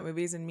talking about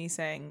movies and me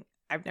saying,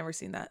 I've never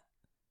seen that.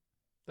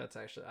 That's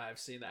actually, I've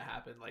seen that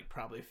happen like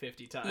probably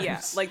 50 times.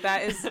 Yeah, like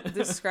that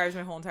describes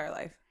my whole entire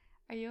life.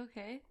 Are you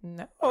okay?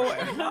 No,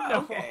 I'm not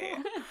okay.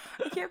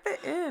 I can't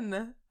fit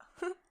in.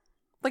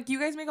 Like, you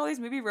guys make all these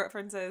movie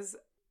references.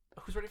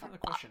 Who's ready for another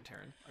question,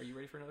 Taryn? Are you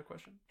ready for another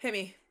question? Hit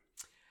me.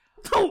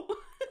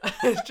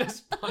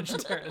 Just punch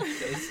Taryn in the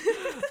face.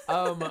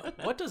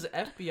 What does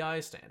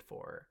FBI stand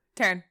for?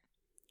 Taryn.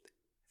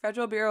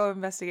 Federal Bureau of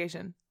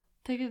Investigation.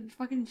 Take a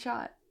fucking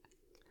shot.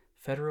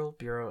 Federal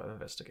Bureau of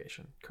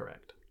Investigation.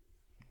 Correct.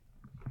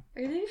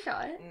 Are you taking a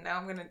shot? Now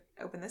I'm gonna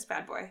open this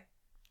bad boy.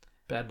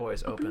 Bad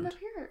Boys Open it opened. up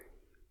here.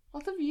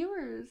 Lots of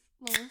viewers.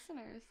 The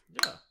listeners.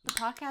 Yeah. The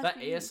podcast. That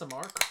baby.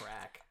 ASMR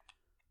crack.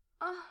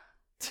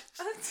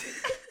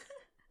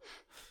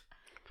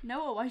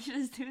 Noah, why'd you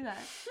just do that?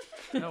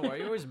 No, why are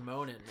you always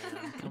moaning,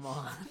 man? Come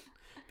on.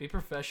 Be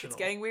professional. It's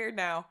getting weird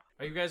now.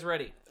 Are you guys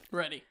ready?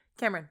 Ready.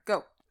 Cameron,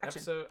 go.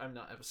 Action.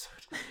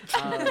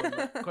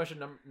 Question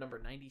number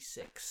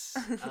 96.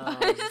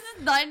 This is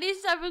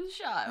 97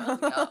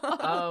 shot. Let's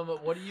go.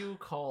 What do you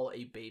call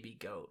a baby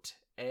goat?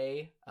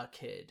 A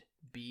kid.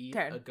 B,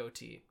 Taryn. a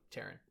goatee.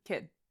 Taryn,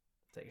 Kid.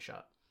 take a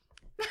shot.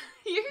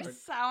 You're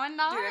so Dude,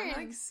 annoying.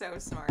 I'm like so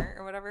smart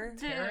or whatever.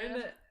 Dude.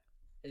 Taryn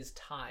is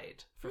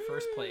tied for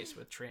first place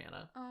with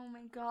Triana. Oh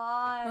my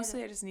god.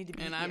 Mostly I just need to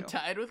beat And you. I'm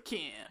tied with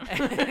Cam.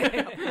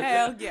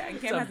 Hell yeah, and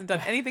Cam a- hasn't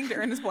done anything to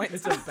earn his points.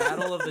 It's a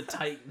battle of the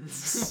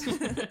titans.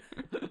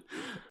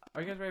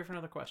 Are you guys ready for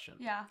another question?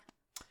 Yeah.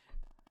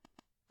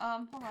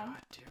 Hold on. God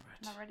damn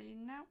it. Not ready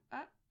now.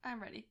 I'm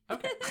ready.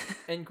 Okay.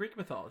 In Greek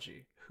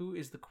mythology, who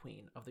is the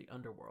queen of the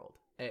underworld?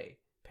 A.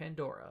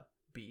 Pandora.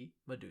 B.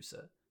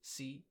 Medusa.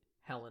 C.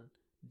 Helen.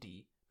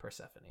 D.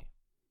 Persephone.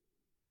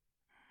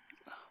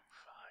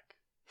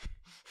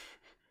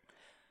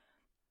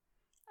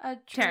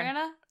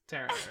 Triana?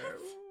 Taryn.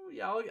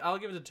 Yeah, I'll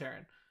give it to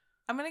Taryn.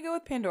 I'm gonna go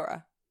with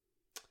Pandora.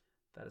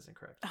 That is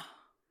incorrect.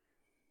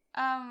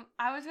 I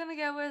was gonna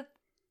go with,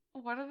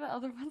 what are the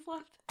other ones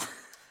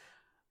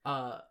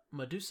left?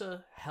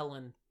 Medusa,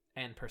 Helen,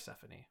 and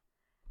Persephone.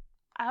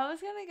 I was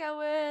gonna go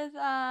with,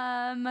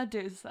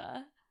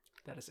 Medusa.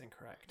 That is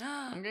incorrect.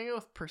 I'm gonna go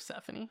with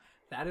Persephone.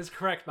 That is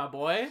correct, my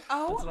boy.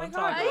 Oh That's what my I'm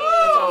God. talking about.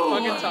 That's what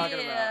I'm Hey! fucking talking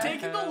about. Yeah.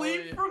 Taking the Hell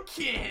lead yeah. from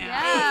Cam.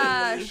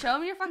 Yeah, show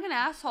me your fucking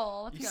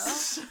asshole. Let's You go.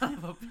 son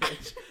of a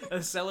bitch. A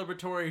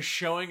celebratory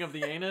showing of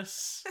the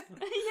anus.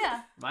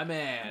 Yeah. My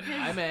man.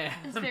 My man.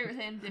 His favorite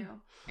thing to do.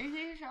 Are you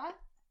taking a shot?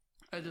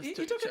 I just You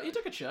took took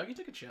a a chug. You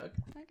took a chug.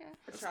 Okay.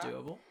 That's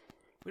doable.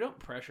 We don't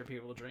pressure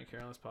people to drink here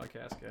on this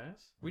podcast,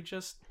 guys. We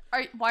just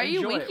Why are you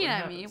Enjoy it winking when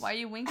it at me? happens. Why are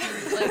you winking?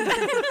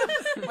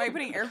 Why are you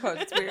putting air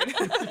quotes? It's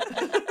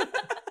weird.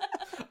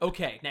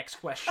 Okay, next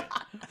question.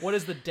 What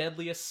is the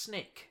deadliest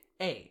snake?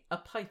 A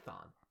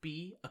python.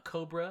 B, a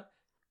cobra.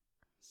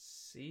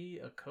 C,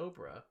 a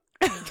cobra.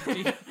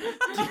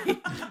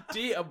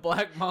 D, a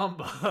black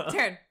mamba.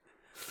 Taryn,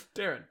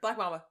 Darren. Black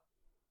Mamba.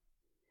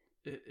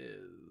 It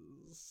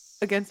is...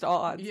 Against all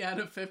odds. You had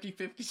a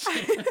 50-50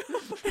 chance.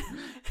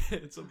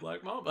 It's a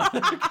black mamba.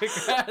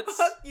 Congrats.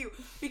 Fuck you.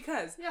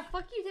 Because Yeah,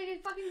 fuck you. Take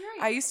a fucking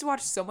drink. I used to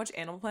watch so much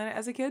Animal Planet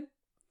as a kid.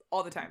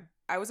 All the time.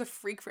 I was a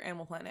freak for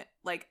Animal Planet.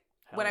 Like,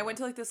 when I went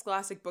to, like, the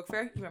Scholastic Book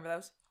Fair, you remember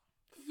those?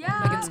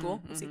 yeah. Like, in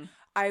school? Mhm. See,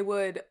 I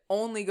would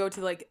only go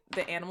to, like,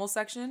 the animal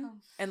section Oh,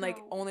 and, like,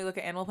 so- only look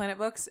at Animal Planet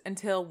books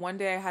until one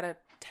day I had a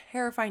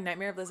terrifying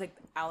nightmare of this, like,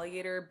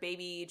 alligator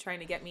baby trying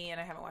to get me, and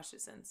I haven't watched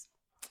it since.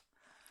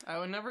 I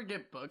would never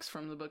get books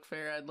from the book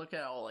fair. I'd look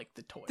at all like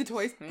the toys. The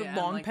toys? The and,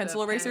 long like,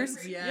 pencil erasers?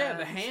 pens, Yeah, the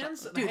and hands.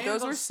 stuff. the Dude, hands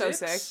those on were so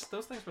sticks, sick.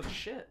 Those things were the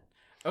shit.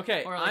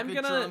 Okay, Or like I'm the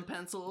gonna drum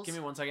pencils. give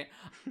me 1 second.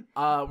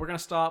 We're gonna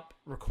stop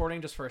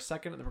recording just for a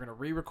second, and then we're gonna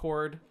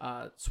re-record.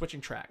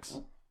 Switching tracks.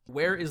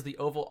 Where is the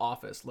Oval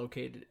Office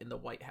located in the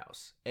White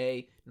House?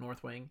 A,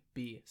 North Wing.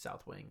 B,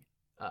 South Wing.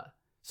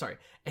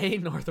 A,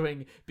 North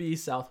Wing. B,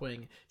 South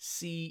Wing.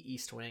 C,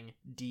 East Wing.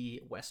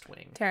 D, West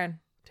Wing. Taryn,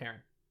 Taryn.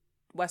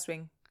 West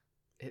Wing.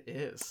 It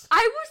is.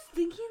 I was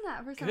thinking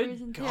that for some Good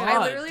reason too. God. I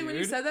literally, when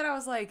you dude. said that, I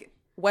was like,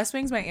 West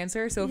Wing's my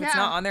answer, so if it's Yeah.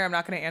 not on there, I'm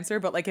not going to answer,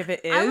 but, like, if it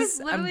I was is,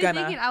 literally I'm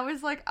gonna. thinking. I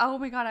was like, oh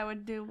my god, I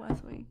would do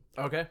West Wing.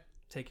 Okay.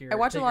 Take your. I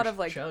watch a take lot your of,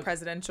 like, chug.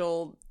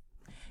 presidential...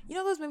 You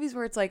know those movies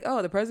where it's like,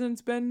 oh, the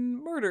president's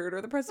been murdered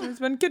or the president's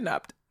been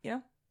kidnapped? You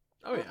know?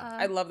 Oh yeah.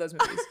 I love those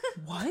movies.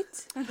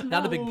 What?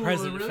 Not a big Oh,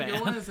 president the really good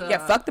fan. one is,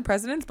 Yeah, fuck the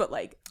presidents, but,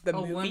 like, the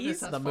Olympus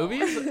movies. Has The Fallen.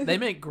 movies, they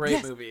make great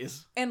Yes.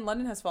 movies. And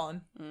London Has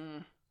Fallen.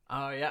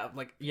 Oh yeah,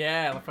 like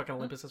fucking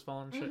Olympus has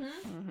fallen. Shit.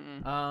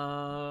 Mm-hmm.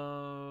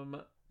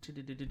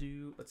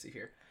 Let's see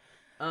here.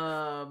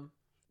 Are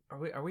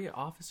we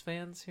Office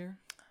fans here?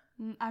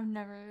 I've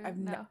never.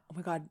 Oh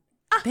my god.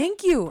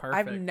 Thank you.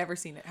 I've Perfect. never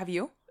seen it. Have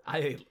you?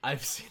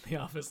 I've seen The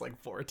Office like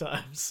 4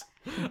 times.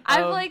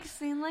 I've like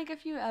seen like a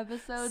few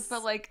episodes,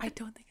 but like I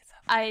don't think it's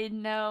that. I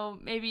know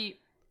maybe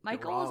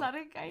Michael was wrong. that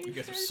a guy? You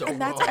guys are so And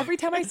that's wrong. every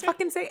time I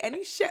fucking say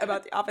any shit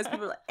about The Office,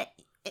 people are like,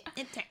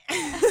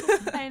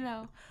 I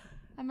know.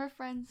 I'm a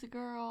friend's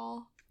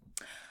girl.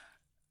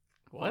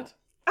 What?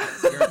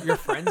 You're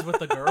friends with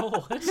the girl?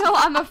 What? No,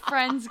 I'm a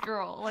friend's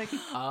girl. Like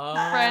Oh,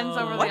 Friends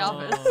over The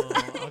Office.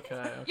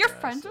 Okay. you're I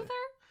friends see. with her?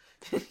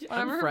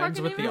 I'm Whatever her friends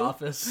fucking with The name is.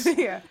 Office.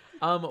 yeah.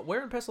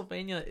 Where in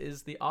Pennsylvania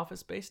is The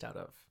Office based out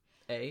of?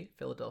 A.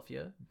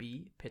 Philadelphia.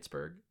 B.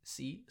 Pittsburgh.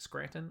 C.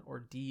 Scranton. Or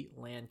D.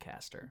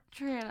 Lancaster.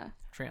 Triana.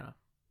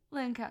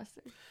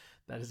 Lancaster.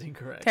 That is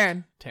incorrect.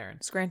 Taryn.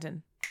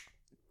 Scranton.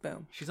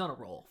 Boom. She's on a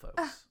roll,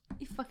 folks.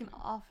 You fucking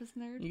Office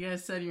nerd. You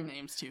guys said your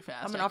names too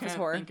fast. I'm an I Office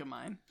couldn't whore. think of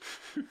mine.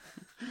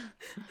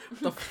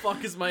 What the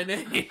fuck is my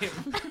name?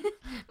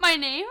 My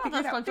name? Oh,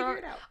 that's Figure SpongeBob.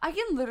 it out. I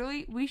can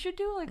literally. We should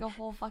do like a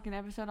whole fucking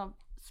episode on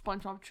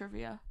SpongeBob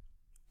trivia.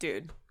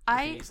 Dude,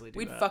 I We'd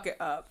we'd fuck it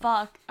up.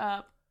 fuck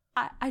up.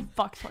 I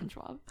fuck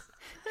SpongeBob.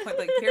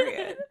 Like,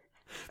 period.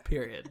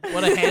 Period.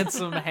 What a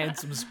handsome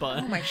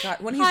sponge. Oh my god.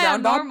 When he's Hi, I'm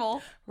Round Bob.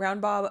 normal.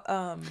 Round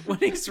Bob, When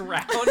he's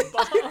round Bob.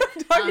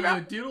 I don't know.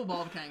 Doodle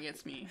Bob kind of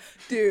gets me.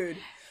 dude.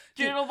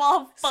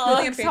 Doodleball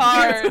William fucks Fancy.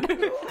 hard.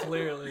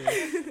 Clearly.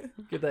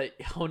 Get that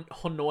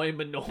Hanoi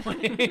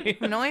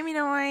Manoi. Annoy me,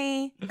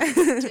 annoy.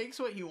 Takes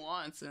what he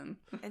wants, and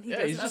And he Yeah,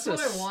 does he's that. that's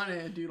just what a I want in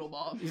a Doodle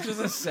Bob. He's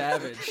just a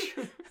savage.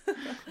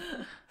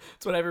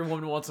 That's what every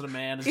woman wants in a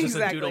man. Is just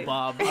Exactly. a doodle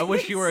bob. I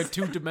wish you were a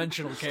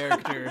 2-dimensional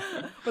character.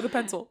 with a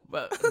pencil.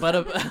 But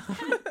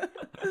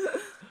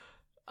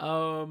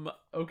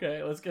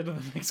okay, let's get to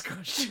the next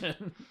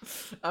question.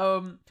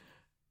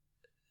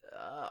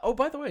 Oh,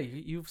 by the way,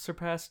 you've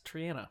surpassed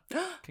Triana.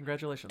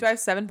 Congratulations. Do I have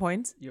 7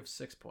 points? You have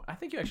 6 points. I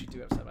think you actually do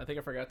have 7. I think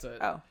I forgot to.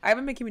 Oh, I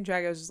haven't been keeping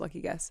track. I was just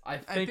lucky guess. I I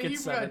think think you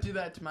it's forgot 7. to do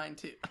that to mine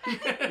too.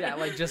 Yeah,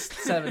 like just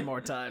 7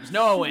 more times.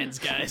 Noah wins,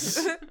 guys.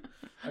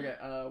 Okay,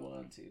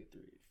 1, 2,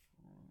 3,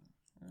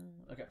 4.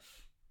 Okay.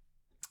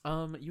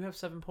 You have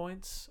 7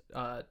 points.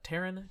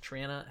 Taryn,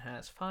 Triana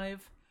has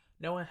 5.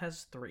 Noah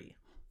has 3.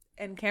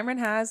 And Cameron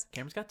has.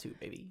 Cameron's got 2,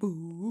 baby.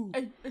 Ooh.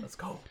 Let's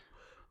go.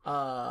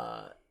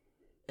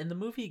 In the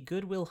movie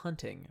Good Will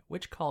Hunting,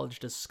 which college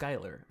does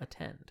Skylar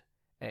attend?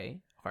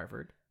 A.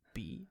 Harvard.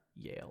 B.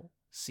 Yale.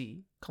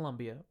 C.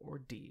 Columbia. Or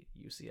D.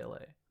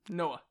 UCLA.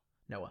 Noah,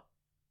 Noah.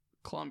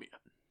 Columbia.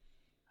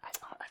 I've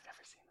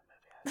never seen the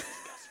movie.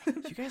 That's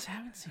disgusting. You guys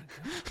haven't seen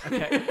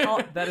Good. Okay,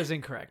 well, that is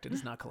incorrect. It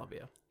is not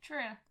Columbia.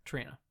 Triana.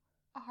 Triana.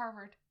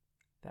 Harvard.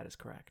 That is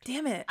correct.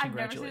 Damn it. I've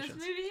never seen this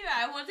Congratulations. movie either.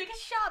 I want to take a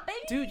shot, baby.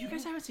 Dude, you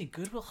guys haven't seen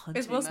Good Will Hunting?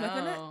 Is Will Smith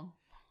in it? No.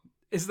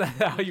 Is that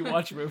how you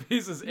watch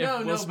movies? Is if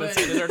No, Will Smith's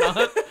but- in it or not?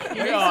 He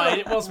makes No,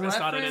 a Will Smith's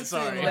not in it. reference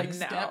Sorry. in, like No.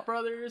 Step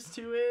Brothers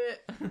to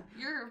it.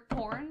 You're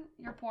porno?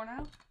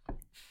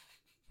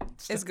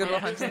 Is Good Will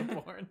Yeah, it's Hunting?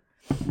 porn.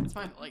 It's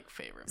my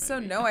favorite movie. So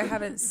no, I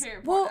haven't.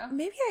 Favorite Well, porno?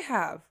 maybe I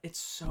have. It's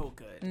so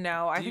good.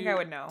 No, I Do think you- I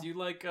would know. Do you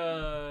like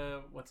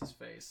what's his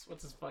face?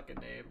 What's his fucking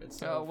name? It's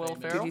so Will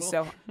famous. Ferrell? Dude, he's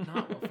so.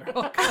 Not Will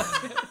Ferrell.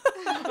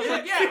 I was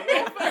like, yeah,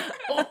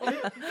 Will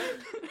Ferrell.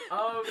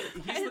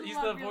 He's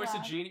the love your voice of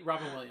laugh. Genie.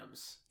 Robin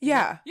Williams.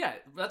 Yeah. Yeah,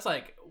 that's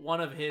like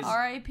one of his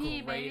R.I.P.,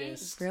 baby.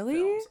 greatest Really?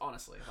 films,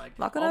 honestly. Like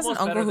Lachlan has an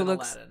almost uncle better who than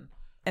looks- Aladdin.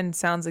 And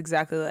sounds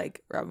exactly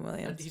like Robin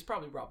Williams. He's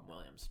probably Robin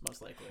Williams,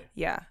 most likely.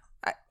 Yeah.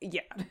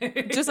 Yeah.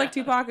 Just like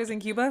Tupac is in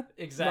Cuba.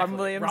 Exactly. Robin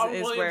Williams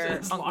is where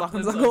is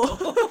Lachlan's Lachlan's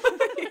uncle.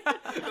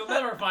 They'll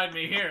never find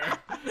me here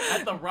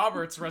at the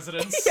Roberts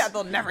residence. Yeah,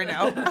 they'll never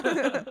know.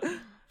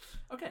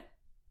 Okay.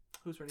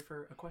 Who's ready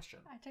for a question?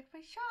 I took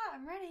my shot.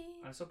 I'm ready.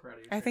 I'm so proud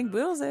of you. I think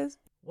Trina. Boodles is.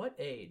 What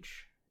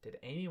age did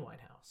Amy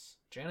Winehouse,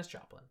 Janis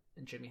Joplin,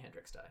 and Jimi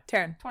Hendrix die?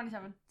 Taryn,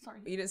 27. Sorry.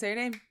 you didn't say your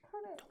name? I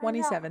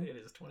 27. It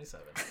is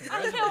 27. know.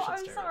 Congratulations,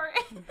 I'm Taryn. sorry.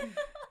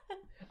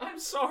 I'm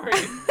sorry.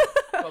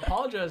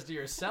 Apologize to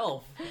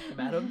yourself,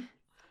 madam.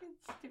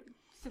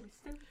 Stupid.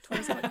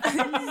 27.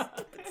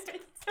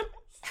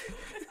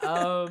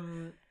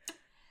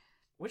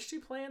 Which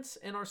 2 planets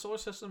in our solar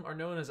system are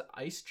known as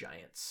ice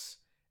giants?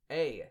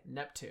 A.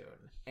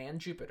 Neptune and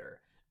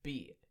Jupiter.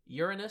 B.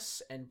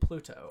 Uranus and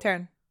Pluto.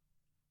 Taryn.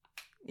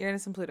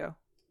 Uranus and Pluto.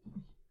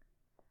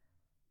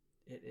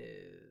 It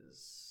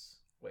is.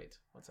 Wait,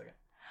 1 second.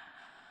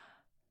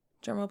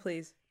 Drumroll,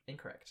 please.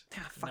 Incorrect.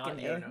 fucking Not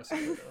A. Uranus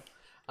and Pluto.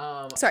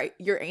 Sorry,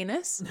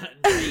 Uranus?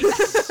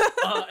 Nice.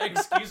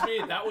 Excuse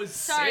me, that was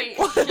Sorry.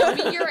 sick. Show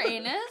me your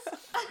anus.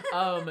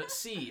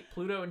 C.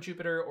 Pluto and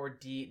Jupiter, or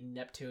D.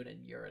 Neptune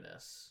and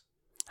Uranus.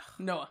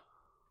 Noah,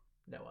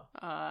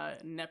 Noah.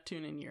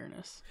 Neptune and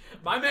Uranus.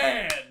 My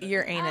man.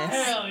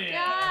 Uranus. Hell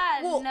yeah.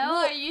 God, Well, no,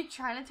 well- are you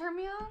trying to turn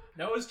me on?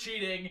 Noah's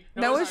cheating.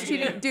 Noah's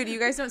cheating. Dude, you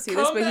guys don't see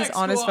this, but he's Comeback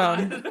on his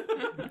phone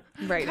squad.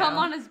 right Come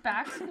now. on his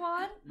back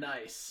squad?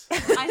 Nice.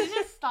 I need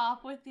to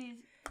stop with these.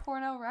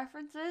 porno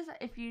references.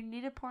 If you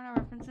needed porno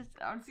references,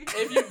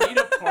 If you need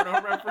a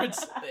porno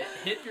reference,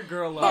 hit your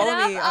girl up.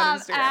 Follow me on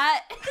Instagram.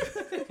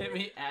 at Hit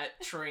me at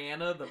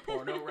Triana, the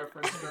porno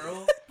reference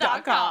girl.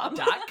 .com.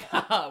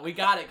 .com. We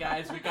got it,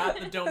 guys. We got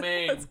the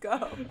domain. Let's go.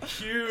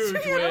 Huge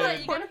Triana,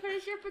 win. you gotta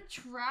finish your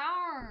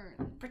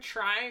Patron.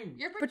 Patron.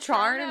 Your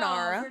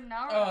Patronara.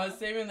 Oh, I was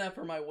saving that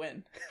for my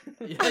win.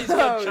 Yeah, he's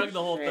gonna chug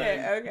the whole shit, thing.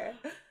 Okay.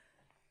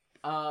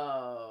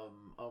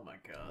 Oh my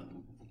god.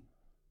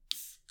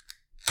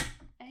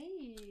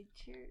 Hey,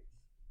 cheers.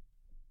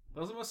 That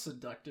was the most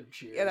seductive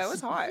cheers. Yeah, that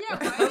was hot. Yeah,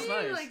 why That are was you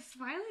nice. like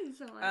smiling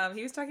so much?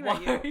 He was talking Why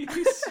about are you.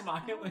 you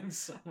smiling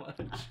so much?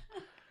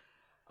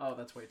 Oh,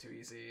 that's way too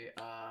easy.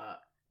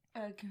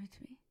 Give it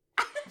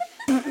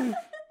to me.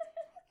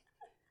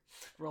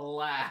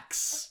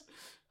 Relax.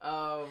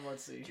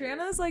 Let's see. here.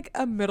 Triana's like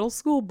a middle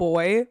school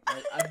boy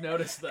I've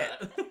noticed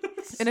that.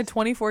 in a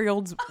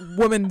 24-year-old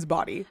woman's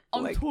body.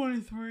 I'm Like,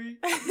 23.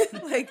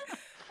 like,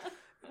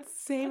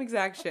 same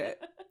exact shit.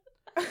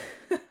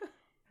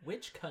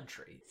 Which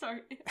country?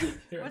 Sorry.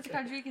 You're Which okay.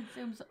 country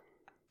consumes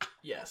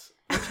Yes.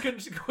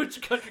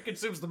 Which country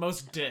consumes the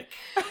most dick?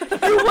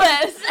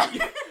 US?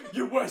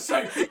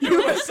 USA.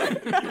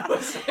 USA.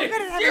 USA.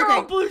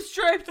 Zero blue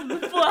stripes on the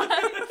flag.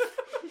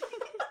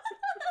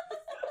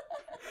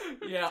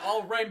 Yeah,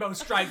 all rainbow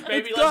stripes,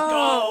 baby. Let's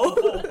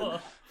Let's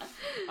go.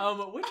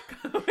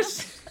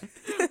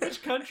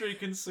 Which country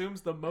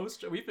consumes the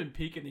most? We've been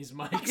peeking these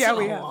mics Yeah,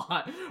 we a have.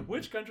 lot.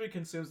 Which country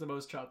consumes the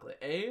most chocolate?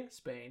 A.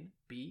 Spain.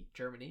 B.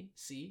 Germany.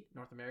 C.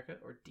 North America.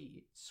 Or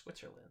D.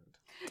 Switzerland.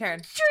 Taryn,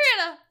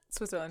 Triana.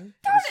 Switzerland.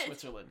 It is it.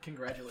 Switzerland.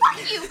 Congratulations.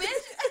 Fuck you,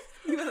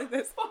 bitch. You went like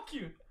this. Fuck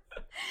you.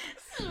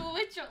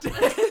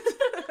 Switzerland.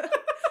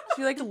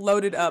 She like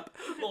loaded up.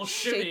 Little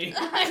shimmy.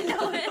 I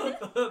know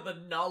it. The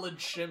knowledge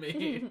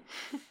shimmy.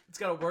 It's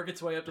got to work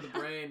its way up to the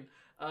brain.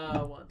 1,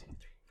 2, 3, 4, 5,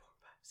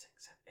 6,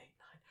 7, 8,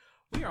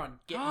 9. We are on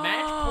get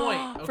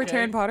match point. For okay?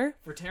 Taryn Potter?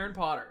 For Taryn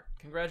Potter.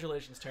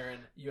 Congratulations, Taryn.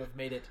 You have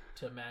made it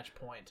to match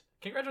point.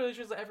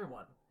 Congratulations to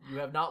everyone. You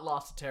have not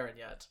lost to Taryn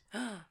yet.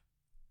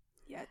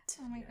 Yet.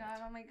 Oh my god,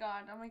 oh my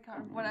god, oh my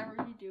god. Whatever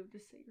you do,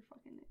 just say your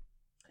fucking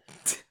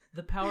name.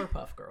 The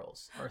Powerpuff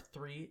Girls are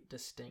 3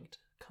 distinct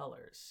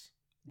colors.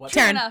 What?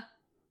 Taryn.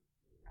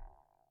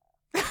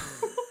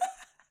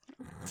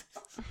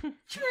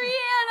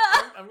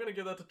 Triana. I'm gonna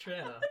give that to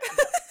Trina.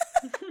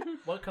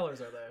 What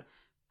colors are they?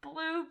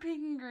 Blue,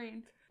 pink, and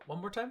green. One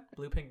more time.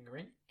 Blue, pink, and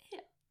green? Yeah.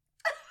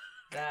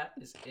 That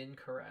is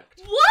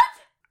incorrect. What?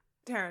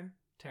 Taryn.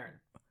 Taryn.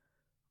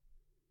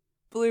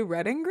 Blue,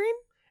 red, and green?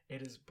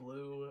 It is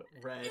blue,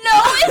 red.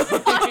 No, it's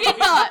fucking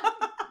not.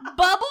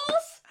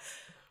 Bubbles?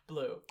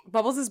 Blue.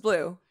 Bubbles is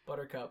blue.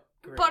 Buttercup.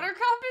 Green. Buttercup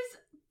is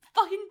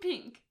fucking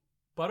pink.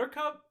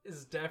 Buttercup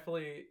is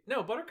definitely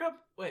no. Buttercup.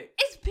 Wait.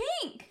 It's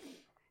pink.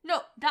 No,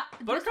 that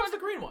Buttercup's the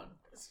green one.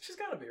 She's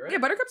gotta be right. Yeah,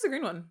 Buttercup's the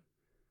green one.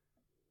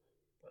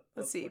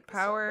 Let's see, look this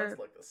power- up. Let's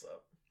look this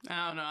up.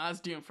 I don't know. I was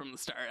doomed from the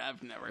start.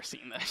 I've never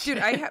seen that. Dude,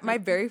 shit. my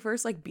very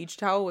first like beach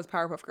towel was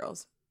Powerpuff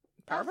Girls.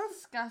 That's Powerpuff?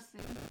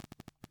 disgusting.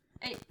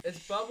 Hey,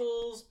 It's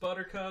Bubbles,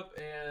 Buttercup,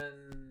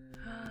 and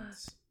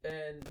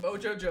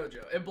Mojo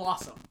Jojo and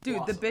Blossom. Dude,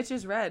 Blossom. the bitch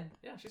is red.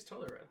 Yeah, she's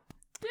totally red.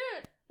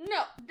 dude,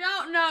 no.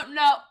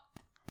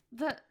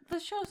 The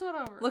show's not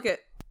over. Look at.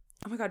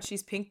 Oh my god,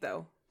 she's pink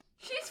though.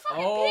 She's fucking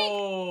pink.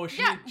 Oh,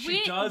 Yeah,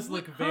 she does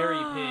look very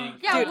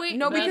pink. Yeah, Dude, we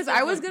no, That's because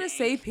I was also gonna pink.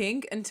 say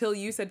pink until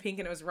you said pink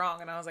and it was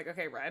wrong, and I was like,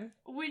 okay, red.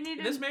 We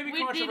needed. This may be we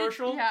needed-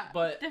 controversial, yeah,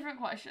 but- different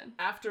question.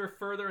 After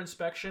further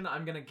inspection,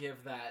 I'm gonna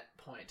give that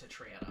point to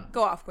Triana.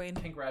 Go off, queen.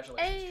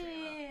 Congratulations, Triana.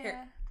 Hey.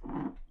 Here.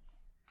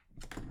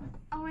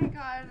 Oh my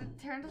god,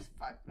 Taryn just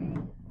fucked me.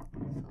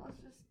 So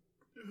let's just.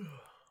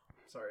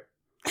 Sorry.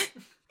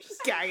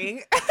 Just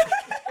gagging.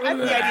 I have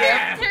the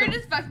idea. Taryn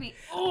just fucked me.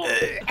 Oh.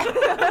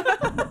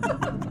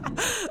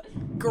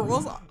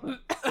 Girls.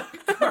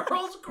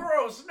 Girls,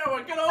 gross. No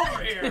one, get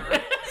over here.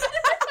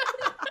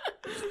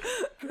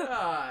 So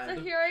God.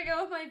 here I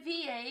go with my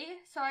V8.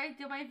 So I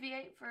do my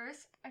V8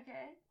 first.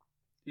 Okay.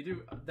 You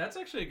do. That's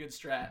actually a good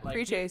strat. Like,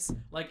 Free chase.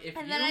 like if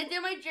And you, then I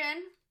do my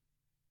gin.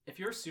 if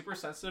you're super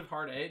sensitive,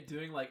 hard A,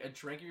 doing like a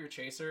drink of your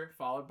chaser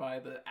followed by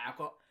the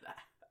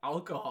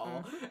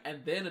alcohol,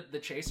 and then the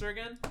chaser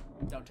again,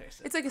 don't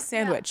taste it. It's like a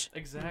sandwich.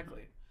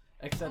 Exactly.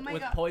 Except Oh my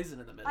with God. poison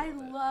in the middle I of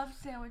it. love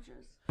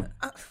sandwiches.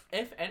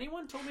 If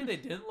anyone told me they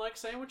didn't like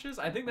sandwiches,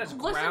 I think that's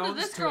Listen to grounds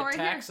this to girl right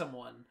attack here.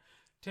 someone.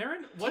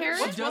 Taryn, what, Taryn?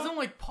 what's She wrong- doesn't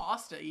like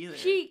pasta either.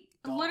 She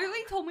God.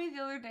 literally told me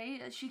the other day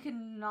that she could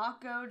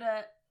not go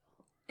to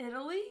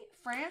Italy,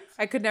 France.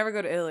 I could never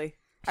go to Italy.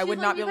 I She's would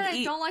like, not be able "Even to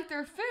I eat. don't like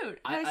their food.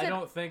 And I said,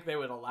 don't think they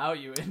would allow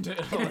you into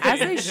Italy. As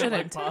they if you didn't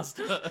like shouldn't.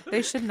 pasta.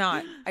 They should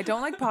not. I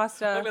don't like I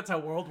pasta. think that's how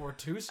World War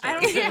II I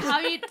started. don't get how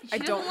you. She I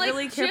doesn't don't like,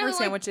 really she care for doesn't like-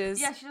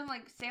 sandwiches. Yeah, she doesn't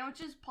like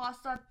sandwiches,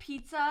 pasta,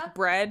 pizza.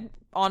 Bread,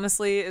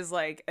 honestly, is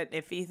like an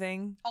iffy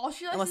thing. All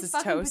she likes Unless is it's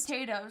fucking toast.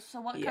 potatoes.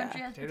 So what Yeah.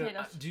 country has Potato-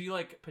 potatoes? do you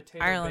like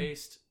Ireland.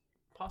 potato-based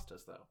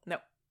pastas, though? No.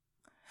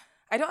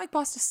 I don't like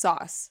pasta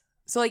sauce.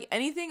 So like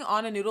anything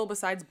on a noodle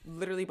besides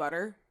literally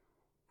butter,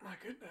 My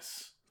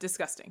goodness.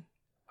 disgusting.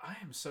 I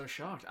am so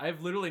shocked.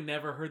 I've literally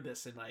never heard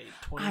this in my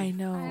 24 I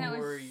know. I know,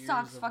 it years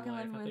sucks of fucking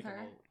life. living I with think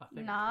her. I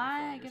think Nah, I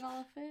 24 get years. all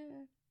the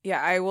food.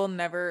 Yeah, I will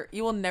never.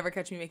 You will never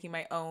catch me making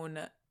my own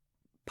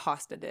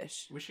pasta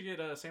dish. We should get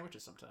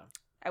sandwiches sometime.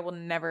 I will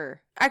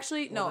never.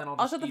 Actually, Well, then no. I'll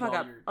just shut the eat fuck all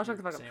up. your- I'll shut your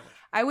the fuck up. sandwich.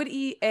 I would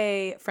eat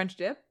a French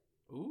dip.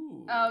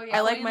 Ooh. Oh yeah,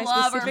 I like we my love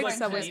our specific like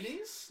French Subway-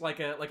 dip. paninis?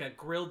 Like a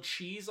grilled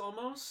cheese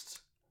almost?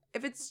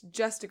 If it's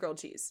just a grilled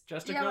cheese.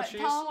 Just a Yeah, grilled but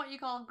cheese? tell them what you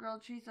call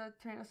grilled cheese or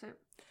tomato soup.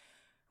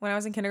 When I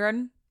was in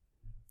kindergarten,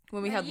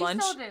 when we Yeah, had you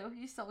lunch. still do.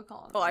 You still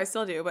call it. Well, I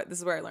still do, but this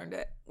is where I learned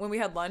it. When we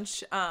had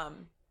lunch,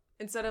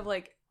 instead of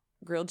like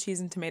grilled cheese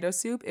and tomato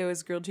soup, it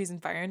was grilled cheese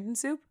and fire engine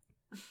soup.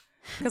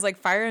 Because like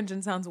fire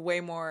engine sounds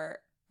way more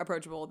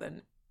approachable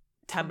than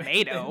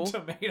tomato.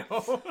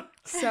 Tomato.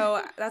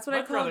 So that's what I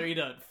I'd call rather eat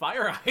a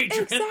fire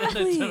hydrant than a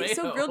exactly. tomato.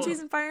 So grilled cheese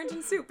and fire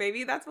engine soup,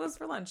 baby. That's what was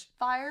for lunch.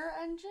 Fire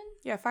engine.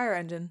 Yeah, fire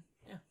engine.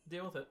 Yeah,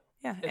 deal with it.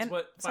 Yeah, It's and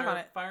what suck on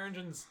it. fire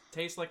engines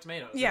taste like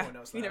tomatoes. Yeah,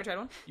 Everyone knows that. you never tried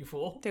one? You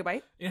fool. Take a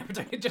bite. You never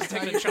just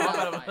take the chop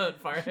out of a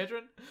fire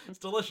hydrant? It's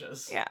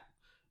delicious. Yeah,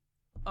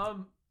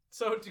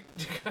 So do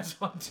you guys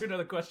want to do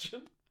another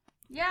question?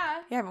 Yeah.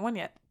 you haven't won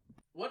yet.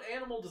 What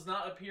animal does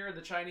not appear in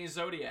the Chinese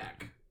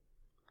zodiac?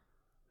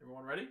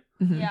 Everyone ready?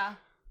 Mhm. Yeah.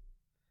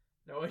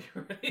 No, you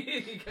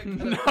ready?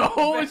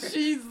 No,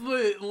 she's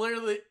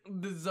literally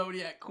the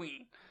Zodiac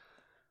Queen.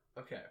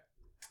 Okay.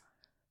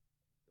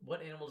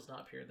 What animal does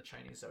not appear in the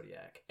Chinese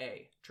zodiac?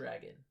 A.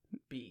 Dragon.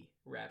 B.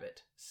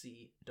 Rabbit.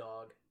 C.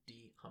 Dog.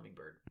 D.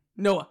 Hummingbird.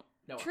 Noah.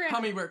 No. Trim.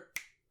 Hummingbird.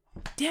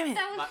 Damn it!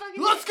 That was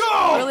fucking. Let's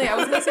go! Really, I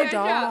was gonna say Good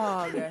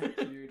job.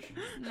 dog. Huge.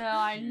 No,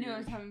 I knew it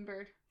was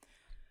hummingbird.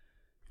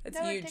 It's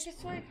Noah, huge. take a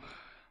swig.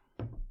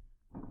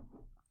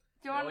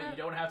 Do you No, want you to?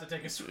 don't have to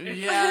take a swing.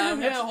 Yeah, I'm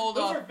gonna hold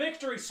Those off. are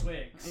victory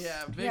swings.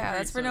 Yeah, Yeah,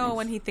 that's for Noah Noah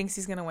when he thinks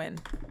he's gonna win.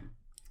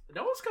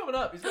 Noah's coming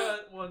up. He's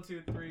got 1,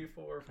 2, 3,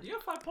 4. You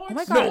have 5 points. Oh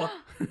my god.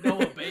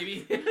 Noah,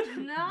 baby.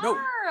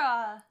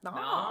 Nara.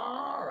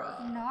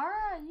 Nara.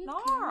 Nara. You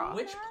Nara.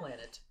 Which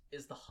planet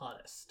is the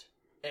hottest?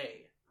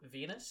 A.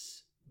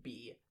 Venus.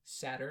 B.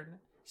 Saturn.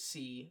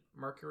 C.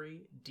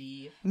 Mercury.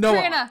 D. Noah.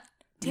 Trina.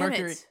 Damn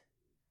Mercury. it!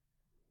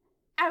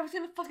 I was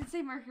gonna fucking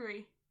say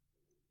Mercury.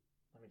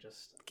 Let me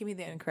just Give me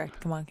the incorrect.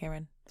 Come on,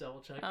 Cameron. double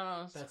check. I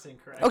don't know. That's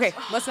incorrect. Okay,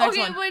 what's the next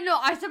Okay, one? wait, no,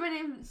 I said my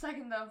name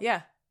second though.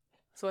 Yeah.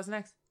 So what's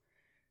next?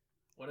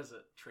 What is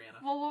it,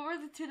 Triana? Well, what were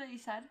the two that you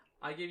said?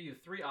 I gave you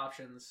 3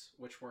 options,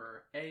 which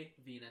were A.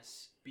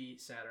 Venus. B.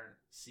 Saturn.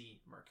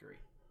 C. Mercury.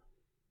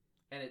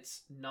 And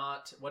it's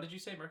not. What did you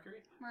say, Mercury?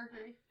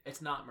 Mercury.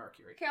 It's not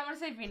Mercury. Okay, I'm gonna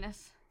say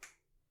Venus.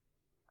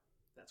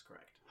 That's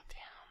correct.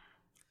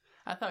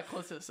 I thought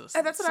closest was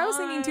That's what I was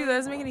thinking too. That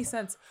doesn't make any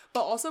sense.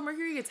 But also,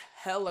 Mercury gets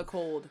hella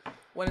cold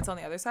when it's on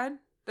the other side.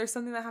 There's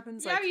something that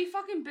happens. Yeah, Like have you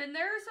fucking been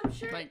there or some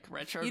shit? like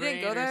retrograde. you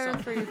didn't go or there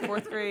something. for your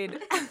 4th grade.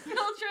 Field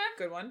trip?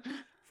 Good one.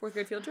 4th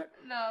grade field trip.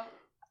 No.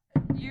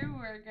 You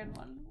were a good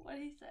one. What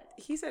he said.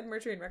 He said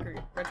Mercury and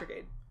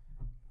retrograde,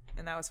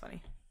 and that was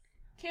funny.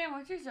 Cam,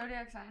 what's your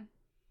zodiac sign?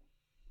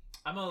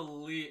 I'm a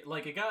Leo.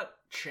 Like, it got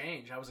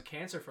changed. I was a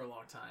Cancer for a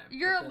long time.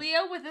 You're but a then-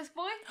 Leo with this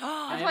boy?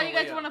 I That's am why a you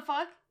guys Leo. want to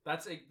fuck?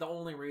 That's the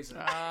only reason.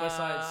 Ah.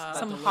 Besides that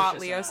Some delicious hot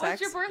Leo ass.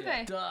 sex. What's your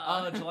birthday?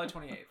 Duh. July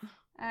 28th.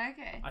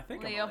 Okay. I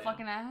think I'm a Leo Leo.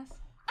 fucking ass.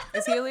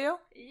 Is he a Leo?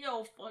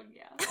 Yo, fuck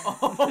yeah.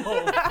 Oh,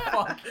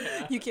 fuck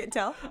yeah. You can't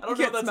tell. I don't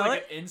you know if can't that's smell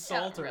like it. an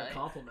insult Yeah, or really. a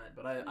compliment,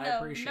 but I No,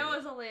 appreciate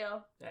Noah's it. a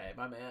Leo. Hey,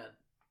 my man.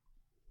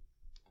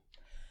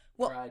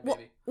 Well, Pride, well,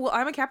 baby. well,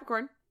 I'm a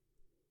Capricorn.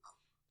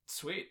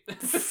 Sweet.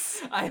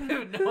 I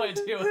have no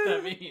idea what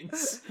that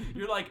means.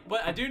 You're like,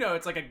 but I do know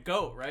it's like a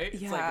goat, right?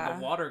 It's like Yeah. the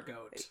water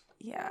goat.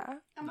 Yeah,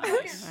 I'm Nice. a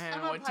fucking, And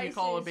I'm a what do you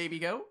call a Pisces. baby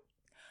goat?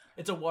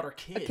 It's a water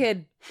kid. a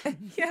kid.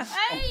 Yeah.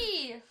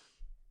 Hey!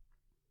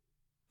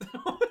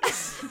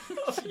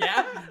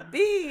 Yeah.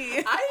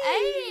 B. Hey!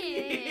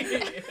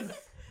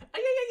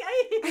 Ay, ay,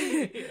 ay.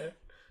 Hey.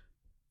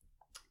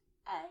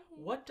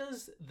 What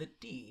does the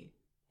D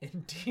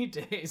in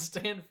D-Day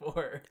stand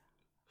for?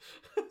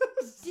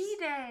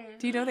 D-Day.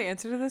 Do you know the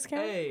answer to this,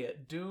 Karen? A.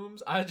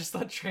 Dooms. I just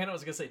thought Trana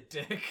was gonna say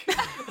dick.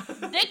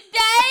 Dick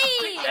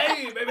Day!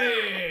 Hey,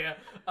 baby.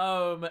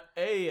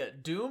 A.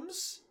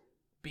 Dooms.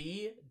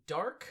 B.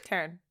 Dark.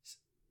 Taryn.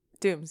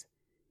 Dooms.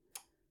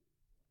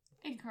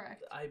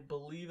 Incorrect. I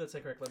believe that's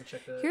incorrect. Let me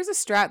check the. Here's a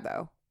strat,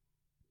 though.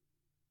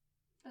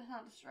 That's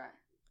not a strat.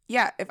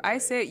 Yeah, if I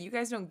Right. say it, you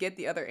guys don't get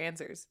the other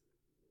answers.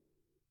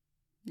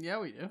 Yeah,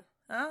 we do.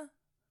 Huh?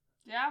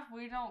 Yeah, if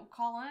we don't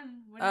call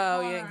in. We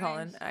Oh, don't you didn't call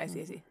in. names. I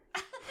see, I see.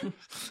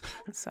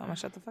 So I'm gonna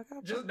shut the fuck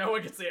up. Just no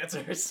one gets the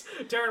answers.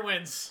 Taryn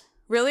wins.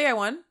 Really? I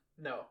won?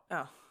 No.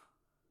 Oh.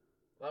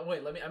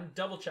 Wait. Let me. I'm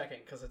double checking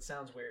because it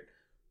sounds weird.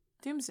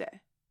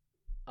 Doomsday.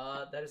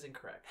 That is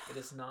incorrect. It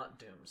is not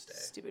Doomsday.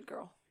 Stupid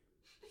girl.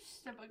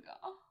 Stupid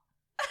girl.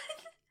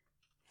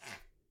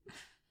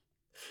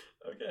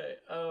 Okay.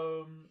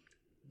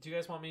 Do you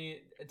guys want me?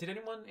 Did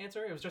anyone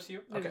answer? It was just you.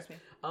 It was just me.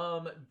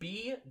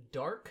 B.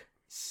 Dark.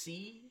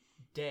 C.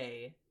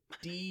 Day.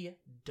 D.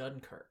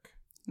 Dunkirk.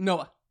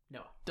 Noah.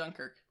 No.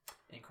 Dunkirk.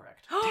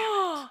 Incorrect.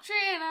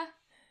 Triana.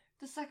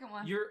 The second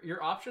one.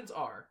 Your options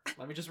are.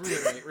 Let me just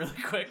reiterate really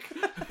quick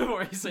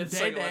before you say the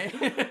Day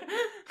second one.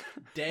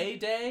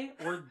 Day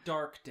or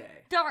dark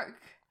day. Dark.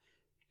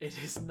 It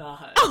is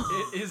not.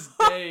 It is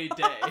day.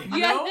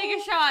 You guys take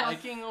a shot.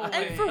 Biking away.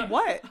 And for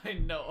what? I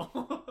know.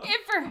 And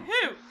for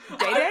who?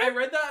 Day? I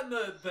read that in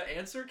the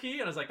answer key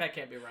and I was like, that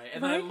can't be right.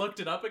 And then I Right? looked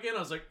it up again. I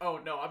was like, oh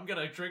no, I'm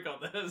gonna drink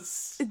on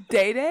this.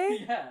 Day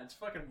Day? Yeah, it's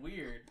fucking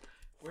weird.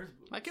 Where's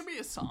That could be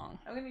a song.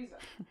 I'm gonna use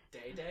that.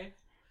 Day?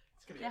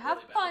 It's gonna be Yeah, a have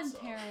really bad fun,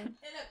 song. Taryn.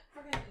 In a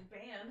fucking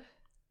band.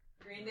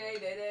 Green Day,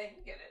 Day.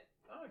 Get it.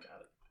 Oh, I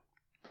got it.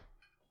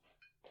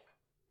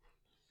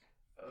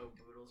 Oh,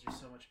 Boodles, you're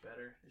so much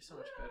better. You're so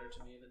much better to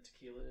me than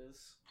tequila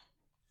is.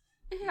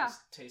 It Yeah.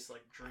 just tastes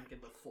like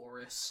drinking the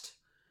forest.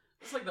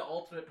 It's like the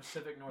ultimate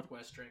Pacific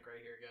Northwest drink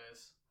right here,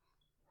 guys.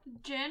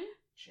 Gin.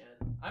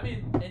 Gin. I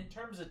mean, in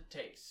terms of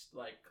taste,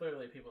 like,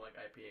 clearly people like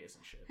IPAs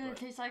and shit, And it but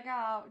tastes like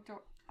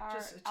outdoor. it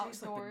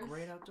tastes like the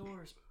great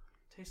outdoors.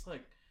 It tastes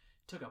like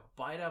took a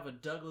bite out of a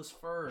Douglas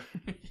fir.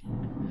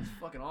 It's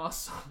fucking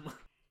awesome.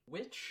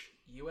 Which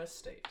U.S.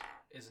 state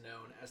is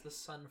known as the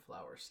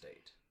Sunflower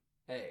State?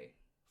 A.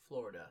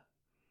 Florida.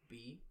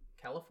 B.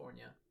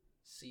 California.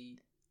 C.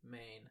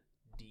 Maine.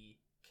 D.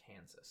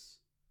 Kansas.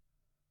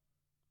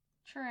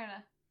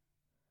 Trina.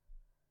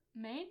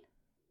 Maine?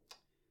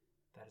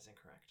 That is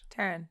incorrect.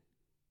 Taryn.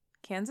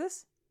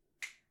 Kansas?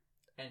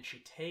 And she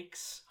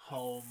takes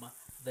home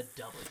the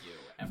W,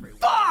 everyone.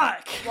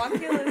 Fuck!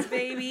 Wonkulus,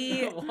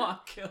 baby.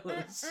 Walk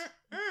killers.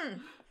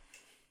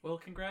 Well,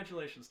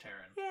 congratulations,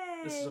 Taryn.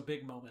 Yay. This is a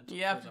big moment.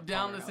 You have for to the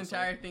down Potter this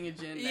household. entire thing of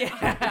gin. now.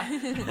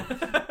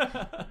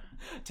 Yeah.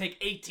 Take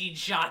 18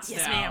 shots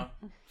Yes, now.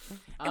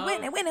 I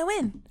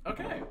win.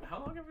 Okay, how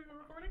long have we been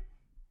recording?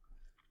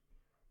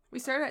 We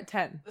started at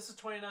 10. This is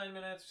 29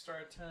 minutes. We start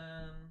at 10.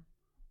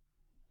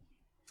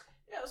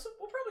 Yeah, so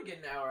we'll probably get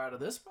an hour out of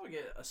this. Probably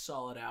get a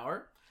solid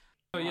hour.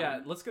 So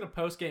yeah, let's get a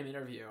post-game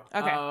interview.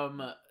 Okay.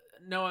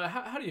 Noah,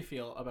 how do you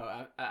feel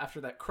about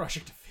after that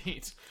crushing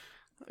defeat?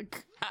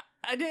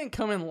 I didn't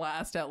come in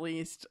last, at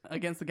least,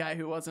 against the guy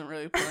who wasn't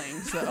really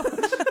playing, so...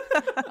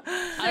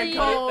 I you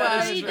call did-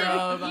 that you a did-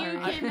 scrub. You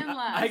came in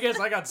last. I guess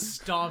I got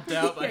stomped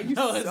out by You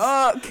Noah's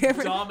suck,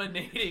 Cameron.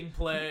 dominating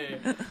play.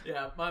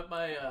 Yeah, my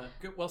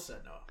good. Well said,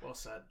 Noah. Well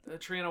said.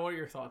 Trina, what are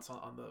your thoughts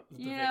on the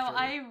You victory? know,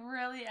 I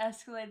really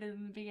escalated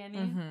in the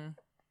beginning. Mm-hmm.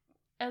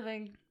 And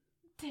then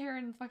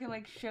Taryn fucking,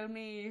 like, showed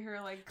me her,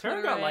 like,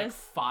 Taryn clitoris. got like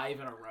 5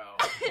 in a row.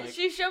 Like,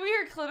 She showed me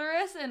her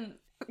clitoris, and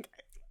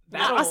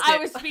that'll, I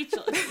was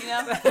speechless, you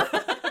know?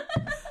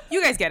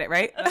 You guys get it,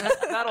 right?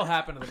 that'll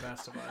happen to the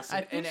best of us.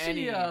 I think in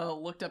she any.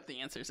 looked up the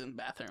answers in the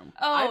bathroom.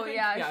 Oh, I think,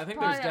 yeah. I she think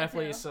probably there's got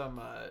definitely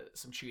two.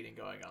 some cheating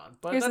going on,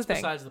 but Here's the that's thing.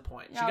 besides the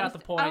point. Yeah, She got the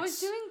points. I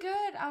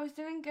was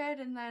doing good,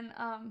 and then,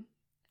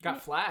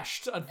 got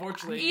flashed.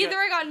 Unfortunately, either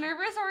I got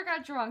nervous or I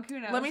got drunk. Who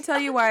knows? Let me tell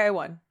you why I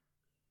won.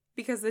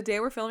 Because the day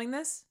we're filming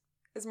this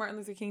is Martin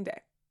Luther King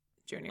Day,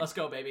 Jr. Let's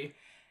go, baby.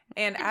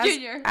 And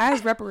Junior.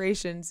 as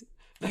reparations,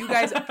 you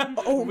guys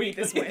owe me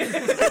this win.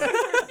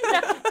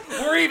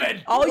 We're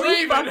even. All We're you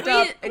even. fucked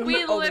up. and we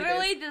you owe me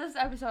literally did this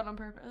episode on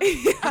purpose.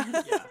 this.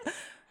 Yeah.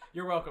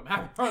 You're welcome.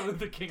 Happy Martin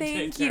Luther King Day,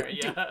 Thank you. Terry.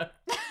 Yeah.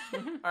 All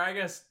right, I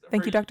guess.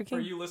 Thank for you, Dr. King.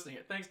 For you listening.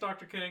 Thanks,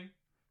 Dr. King.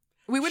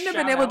 We wouldn't have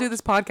Shout been able to do out.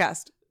 this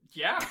podcast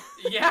Yeah.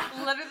 Yeah.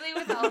 Literally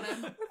without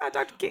him. without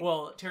Dr. King.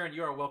 Well, Taryn,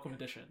 you are a welcome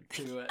addition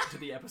to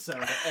the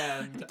episode,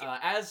 and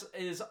as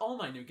is all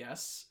my new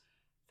guests.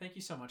 Thank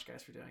you so much,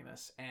 guys, for doing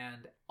this,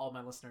 and all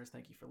my listeners,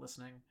 thank you for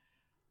listening.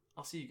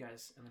 I'll see you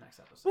guys in the next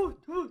episode. Hoot,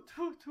 hoot,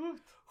 hoot, hoot.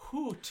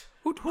 Hoot.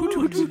 Hoot, hoot,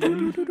 hoot, hoot,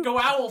 hoot, hoot. Go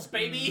Owls,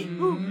 baby!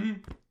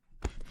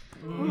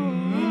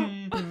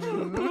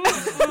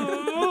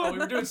 Oh, we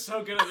were doing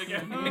so good at the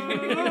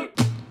beginning.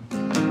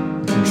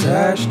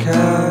 Trash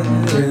can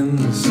in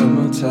the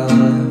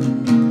summertime,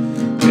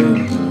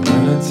 in the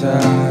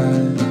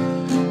wintertime.